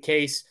been the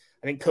case.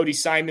 I think Cody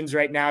Simons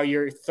right now,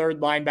 your 3rd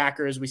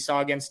linebacker, as we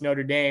saw against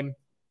Notre Dame.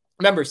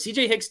 Remember,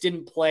 CJ Hicks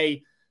didn't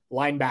play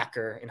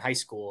linebacker in high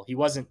school. He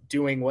wasn't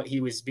doing what he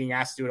was being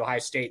asked to do at Ohio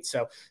State.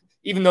 So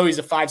even though he's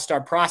a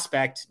 5-star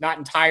prospect, not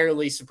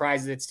entirely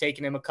surprised that it's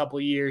taken him a couple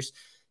of years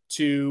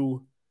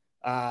to,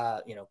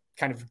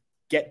 kind of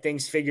get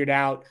things figured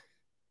out.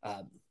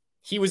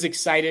 He was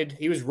excited.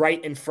 He was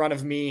right in front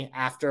of me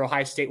after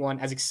Ohio State won,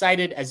 as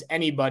excited as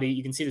anybody.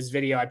 You can see this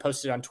video I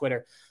posted on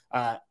Twitter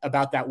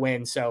about that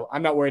win. So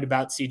I'm not worried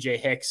about CJ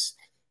Hicks.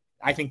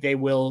 I think they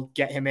will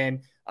get him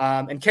in.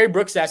 And Kerry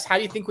Brooks asks, how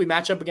do you think we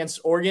match up against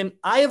Oregon?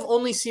 I have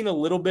only seen a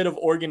little bit of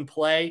Oregon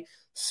play,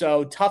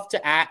 so tough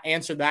to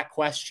answer that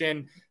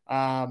question.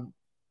 A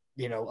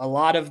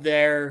lot of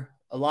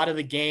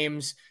the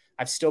games,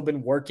 I've still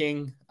been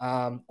working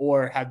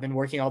or have been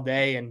working all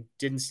day and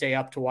didn't stay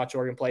up to watch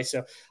Oregon play.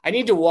 So I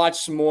need to watch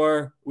some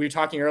more. We were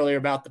talking earlier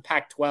about the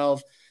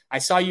Pac-12.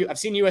 I've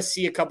seen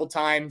USC a couple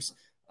times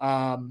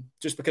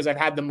just because I've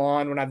had them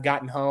on when I've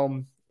gotten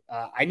home.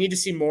 I need to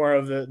see more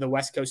of the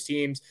West Coast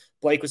teams.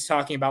 Blake was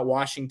talking about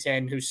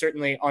Washington, who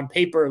certainly on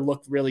paper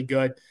looked really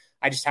good.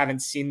 I just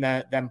haven't seen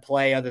them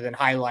play other than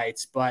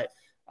highlights. But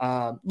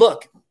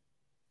look,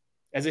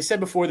 as I said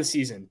before the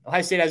season,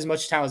 Ohio State has as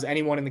much talent as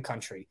anyone in the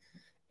country.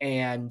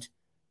 And,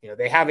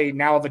 they have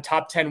a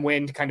top 10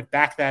 win to kind of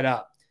back that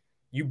up.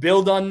 You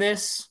build on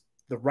this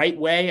the right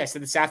way. I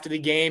said this after the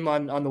game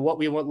on the What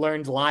We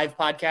Learned Live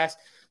podcast.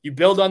 You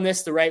build on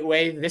this the right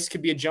way. This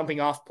could be a jumping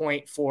off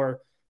point for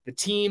the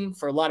team,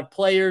 for a lot of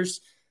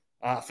players,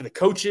 for the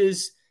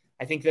coaches.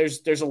 I think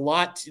there's a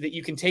lot that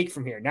you can take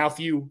from here. Now, if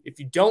you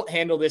don't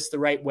handle this the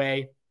right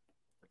way,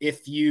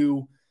 if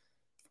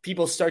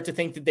people start to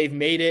think that they've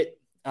made it,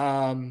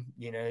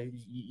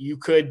 you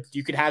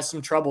could have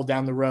some trouble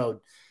down the road.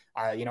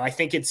 I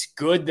think it's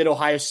good that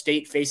Ohio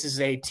State faces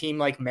a team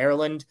like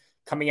Maryland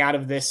coming out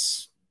of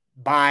this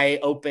bye,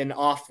 open,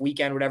 off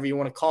weekend, whatever you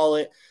want to call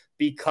it,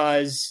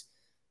 because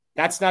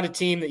that's not a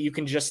team that you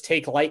can just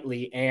take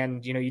lightly.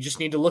 And, you just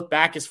need to look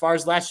back as far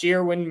as last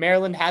year when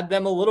Maryland had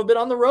them a little bit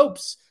on the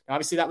ropes. Now,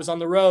 obviously that was on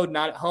the road,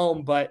 not at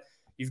home, but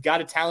you've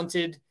got a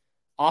talented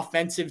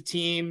offensive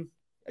team,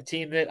 a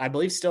team that I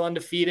believe still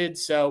undefeated.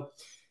 So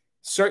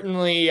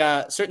certainly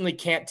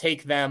can't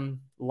take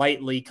them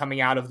lightly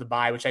coming out of the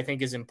bye, which I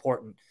think is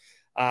important.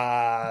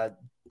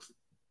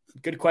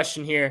 Good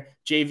question here.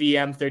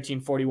 JVM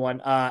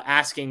 1341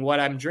 asking what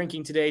I'm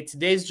drinking today.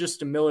 Today's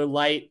just a Miller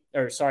Lite,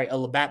 a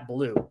Labatt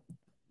Blue.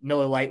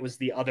 Miller Lite was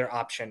the other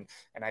option,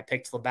 and I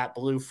picked Labatt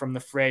Blue from the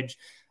fridge.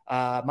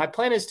 My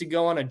plan is to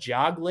go on a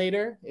jog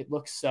later. It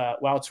looks,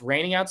 while it's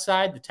raining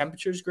outside, the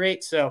temperature's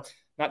great, so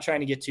not trying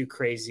to get too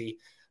crazy.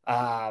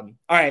 All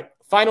right,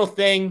 final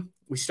thing.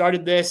 We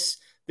started this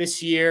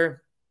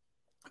year.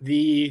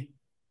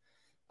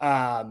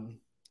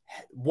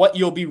 What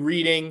you'll be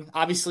reading,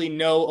 obviously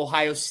no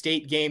Ohio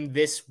State game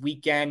this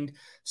weekend.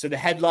 So the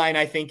headline,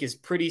 I think, is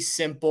pretty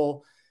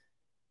simple.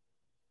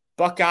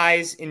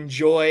 Buckeyes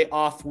enjoy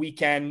off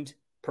weekend,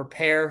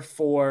 prepare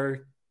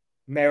for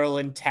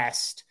Maryland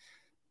test,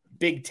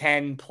 Big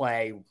Ten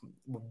play,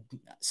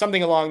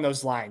 something along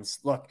those lines.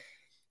 Look,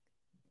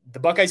 the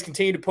Buckeyes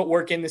continue to put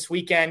work in this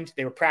weekend.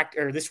 They were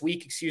this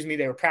week.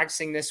 They were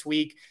practicing this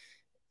week.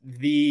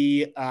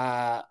 The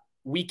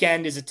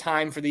weekend is a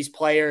time for these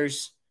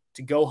players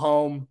to go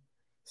home,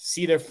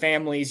 see their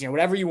families,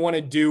 whatever you want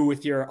to do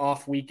with your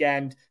off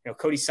weekend.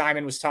 Cody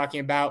Simon was talking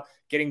about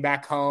getting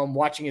back home,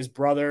 watching his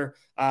brother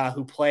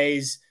who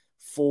plays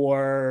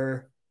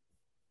for,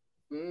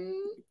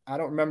 I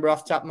don't remember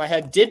off the top of my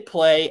head, did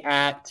play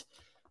at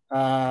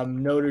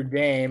Notre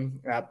Dame,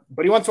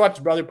 but he wants to watch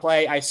his brother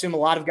play. I assume a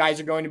lot of guys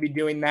are going to be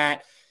doing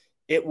that.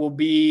 It will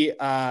be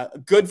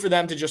good for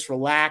them to just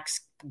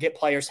relax, get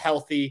players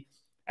healthy,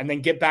 and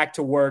then get back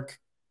to work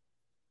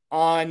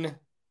on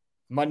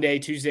Monday,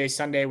 Tuesday,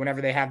 Sunday,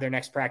 whenever they have their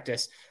next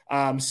practice.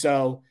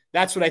 So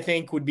that's what I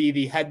think would be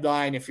the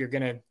headline if you're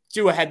going to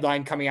do a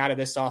headline coming out of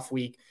this off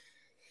week.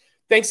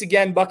 Thanks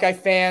again, Buckeye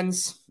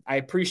fans. I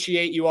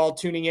appreciate you all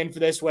tuning in for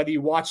this, whether you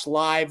watch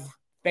live.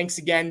 Thanks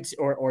again,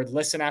 or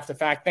listen after the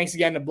fact. Thanks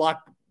again to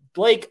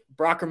Blake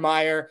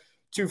Brockermeyer,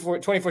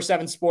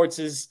 24/7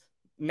 Sports'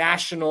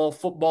 national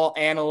football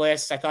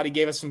analyst. I thought he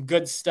gave us some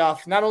good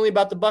stuff, not only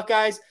about the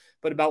Buckeyes,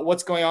 but about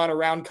what's going on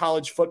around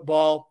college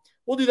football.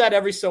 We'll do that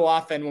every so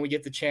often when we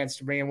get the chance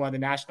to bring in one of the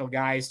national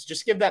guys to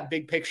just give that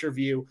big picture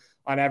view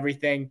on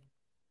everything.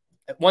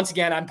 Once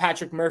again, I'm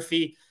Patrick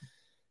Murphy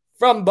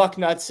from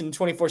Bucknuts and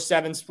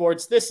 24/7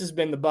 Sports. This has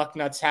been the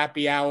Bucknuts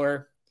Happy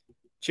Hour.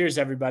 Cheers,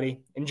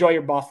 everybody. Enjoy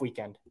your off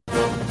weekend.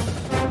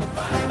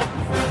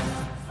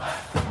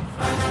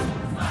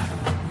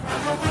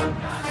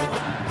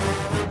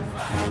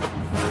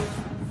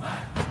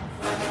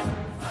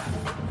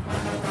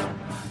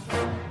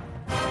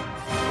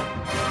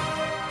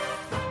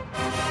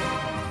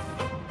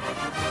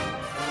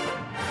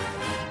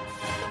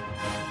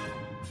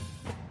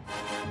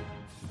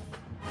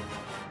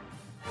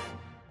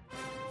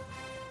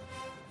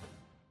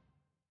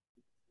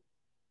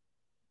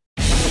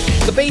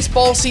 The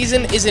baseball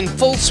season is in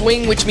full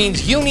swing, which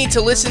means you need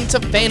to listen to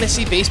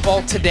Fantasy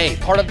Baseball Today,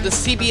 part of the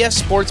CBS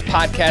Sports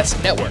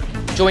Podcast Network.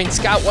 Join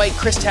Scott White,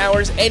 Chris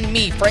Towers, and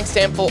me, Frank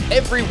Stample,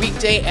 every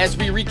weekday as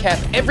we recap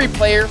every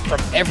player from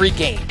every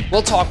game.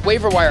 We'll talk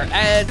waiver wire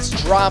ads,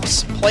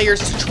 drops, players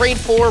to trade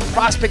for,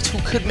 prospects who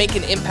could make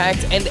an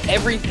impact, and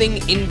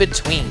everything in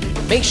between.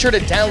 Make sure to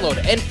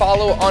download and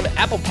follow on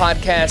Apple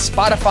Podcasts,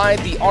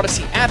 Spotify, the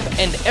Odyssey app,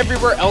 and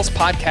everywhere else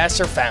podcasts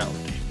are found.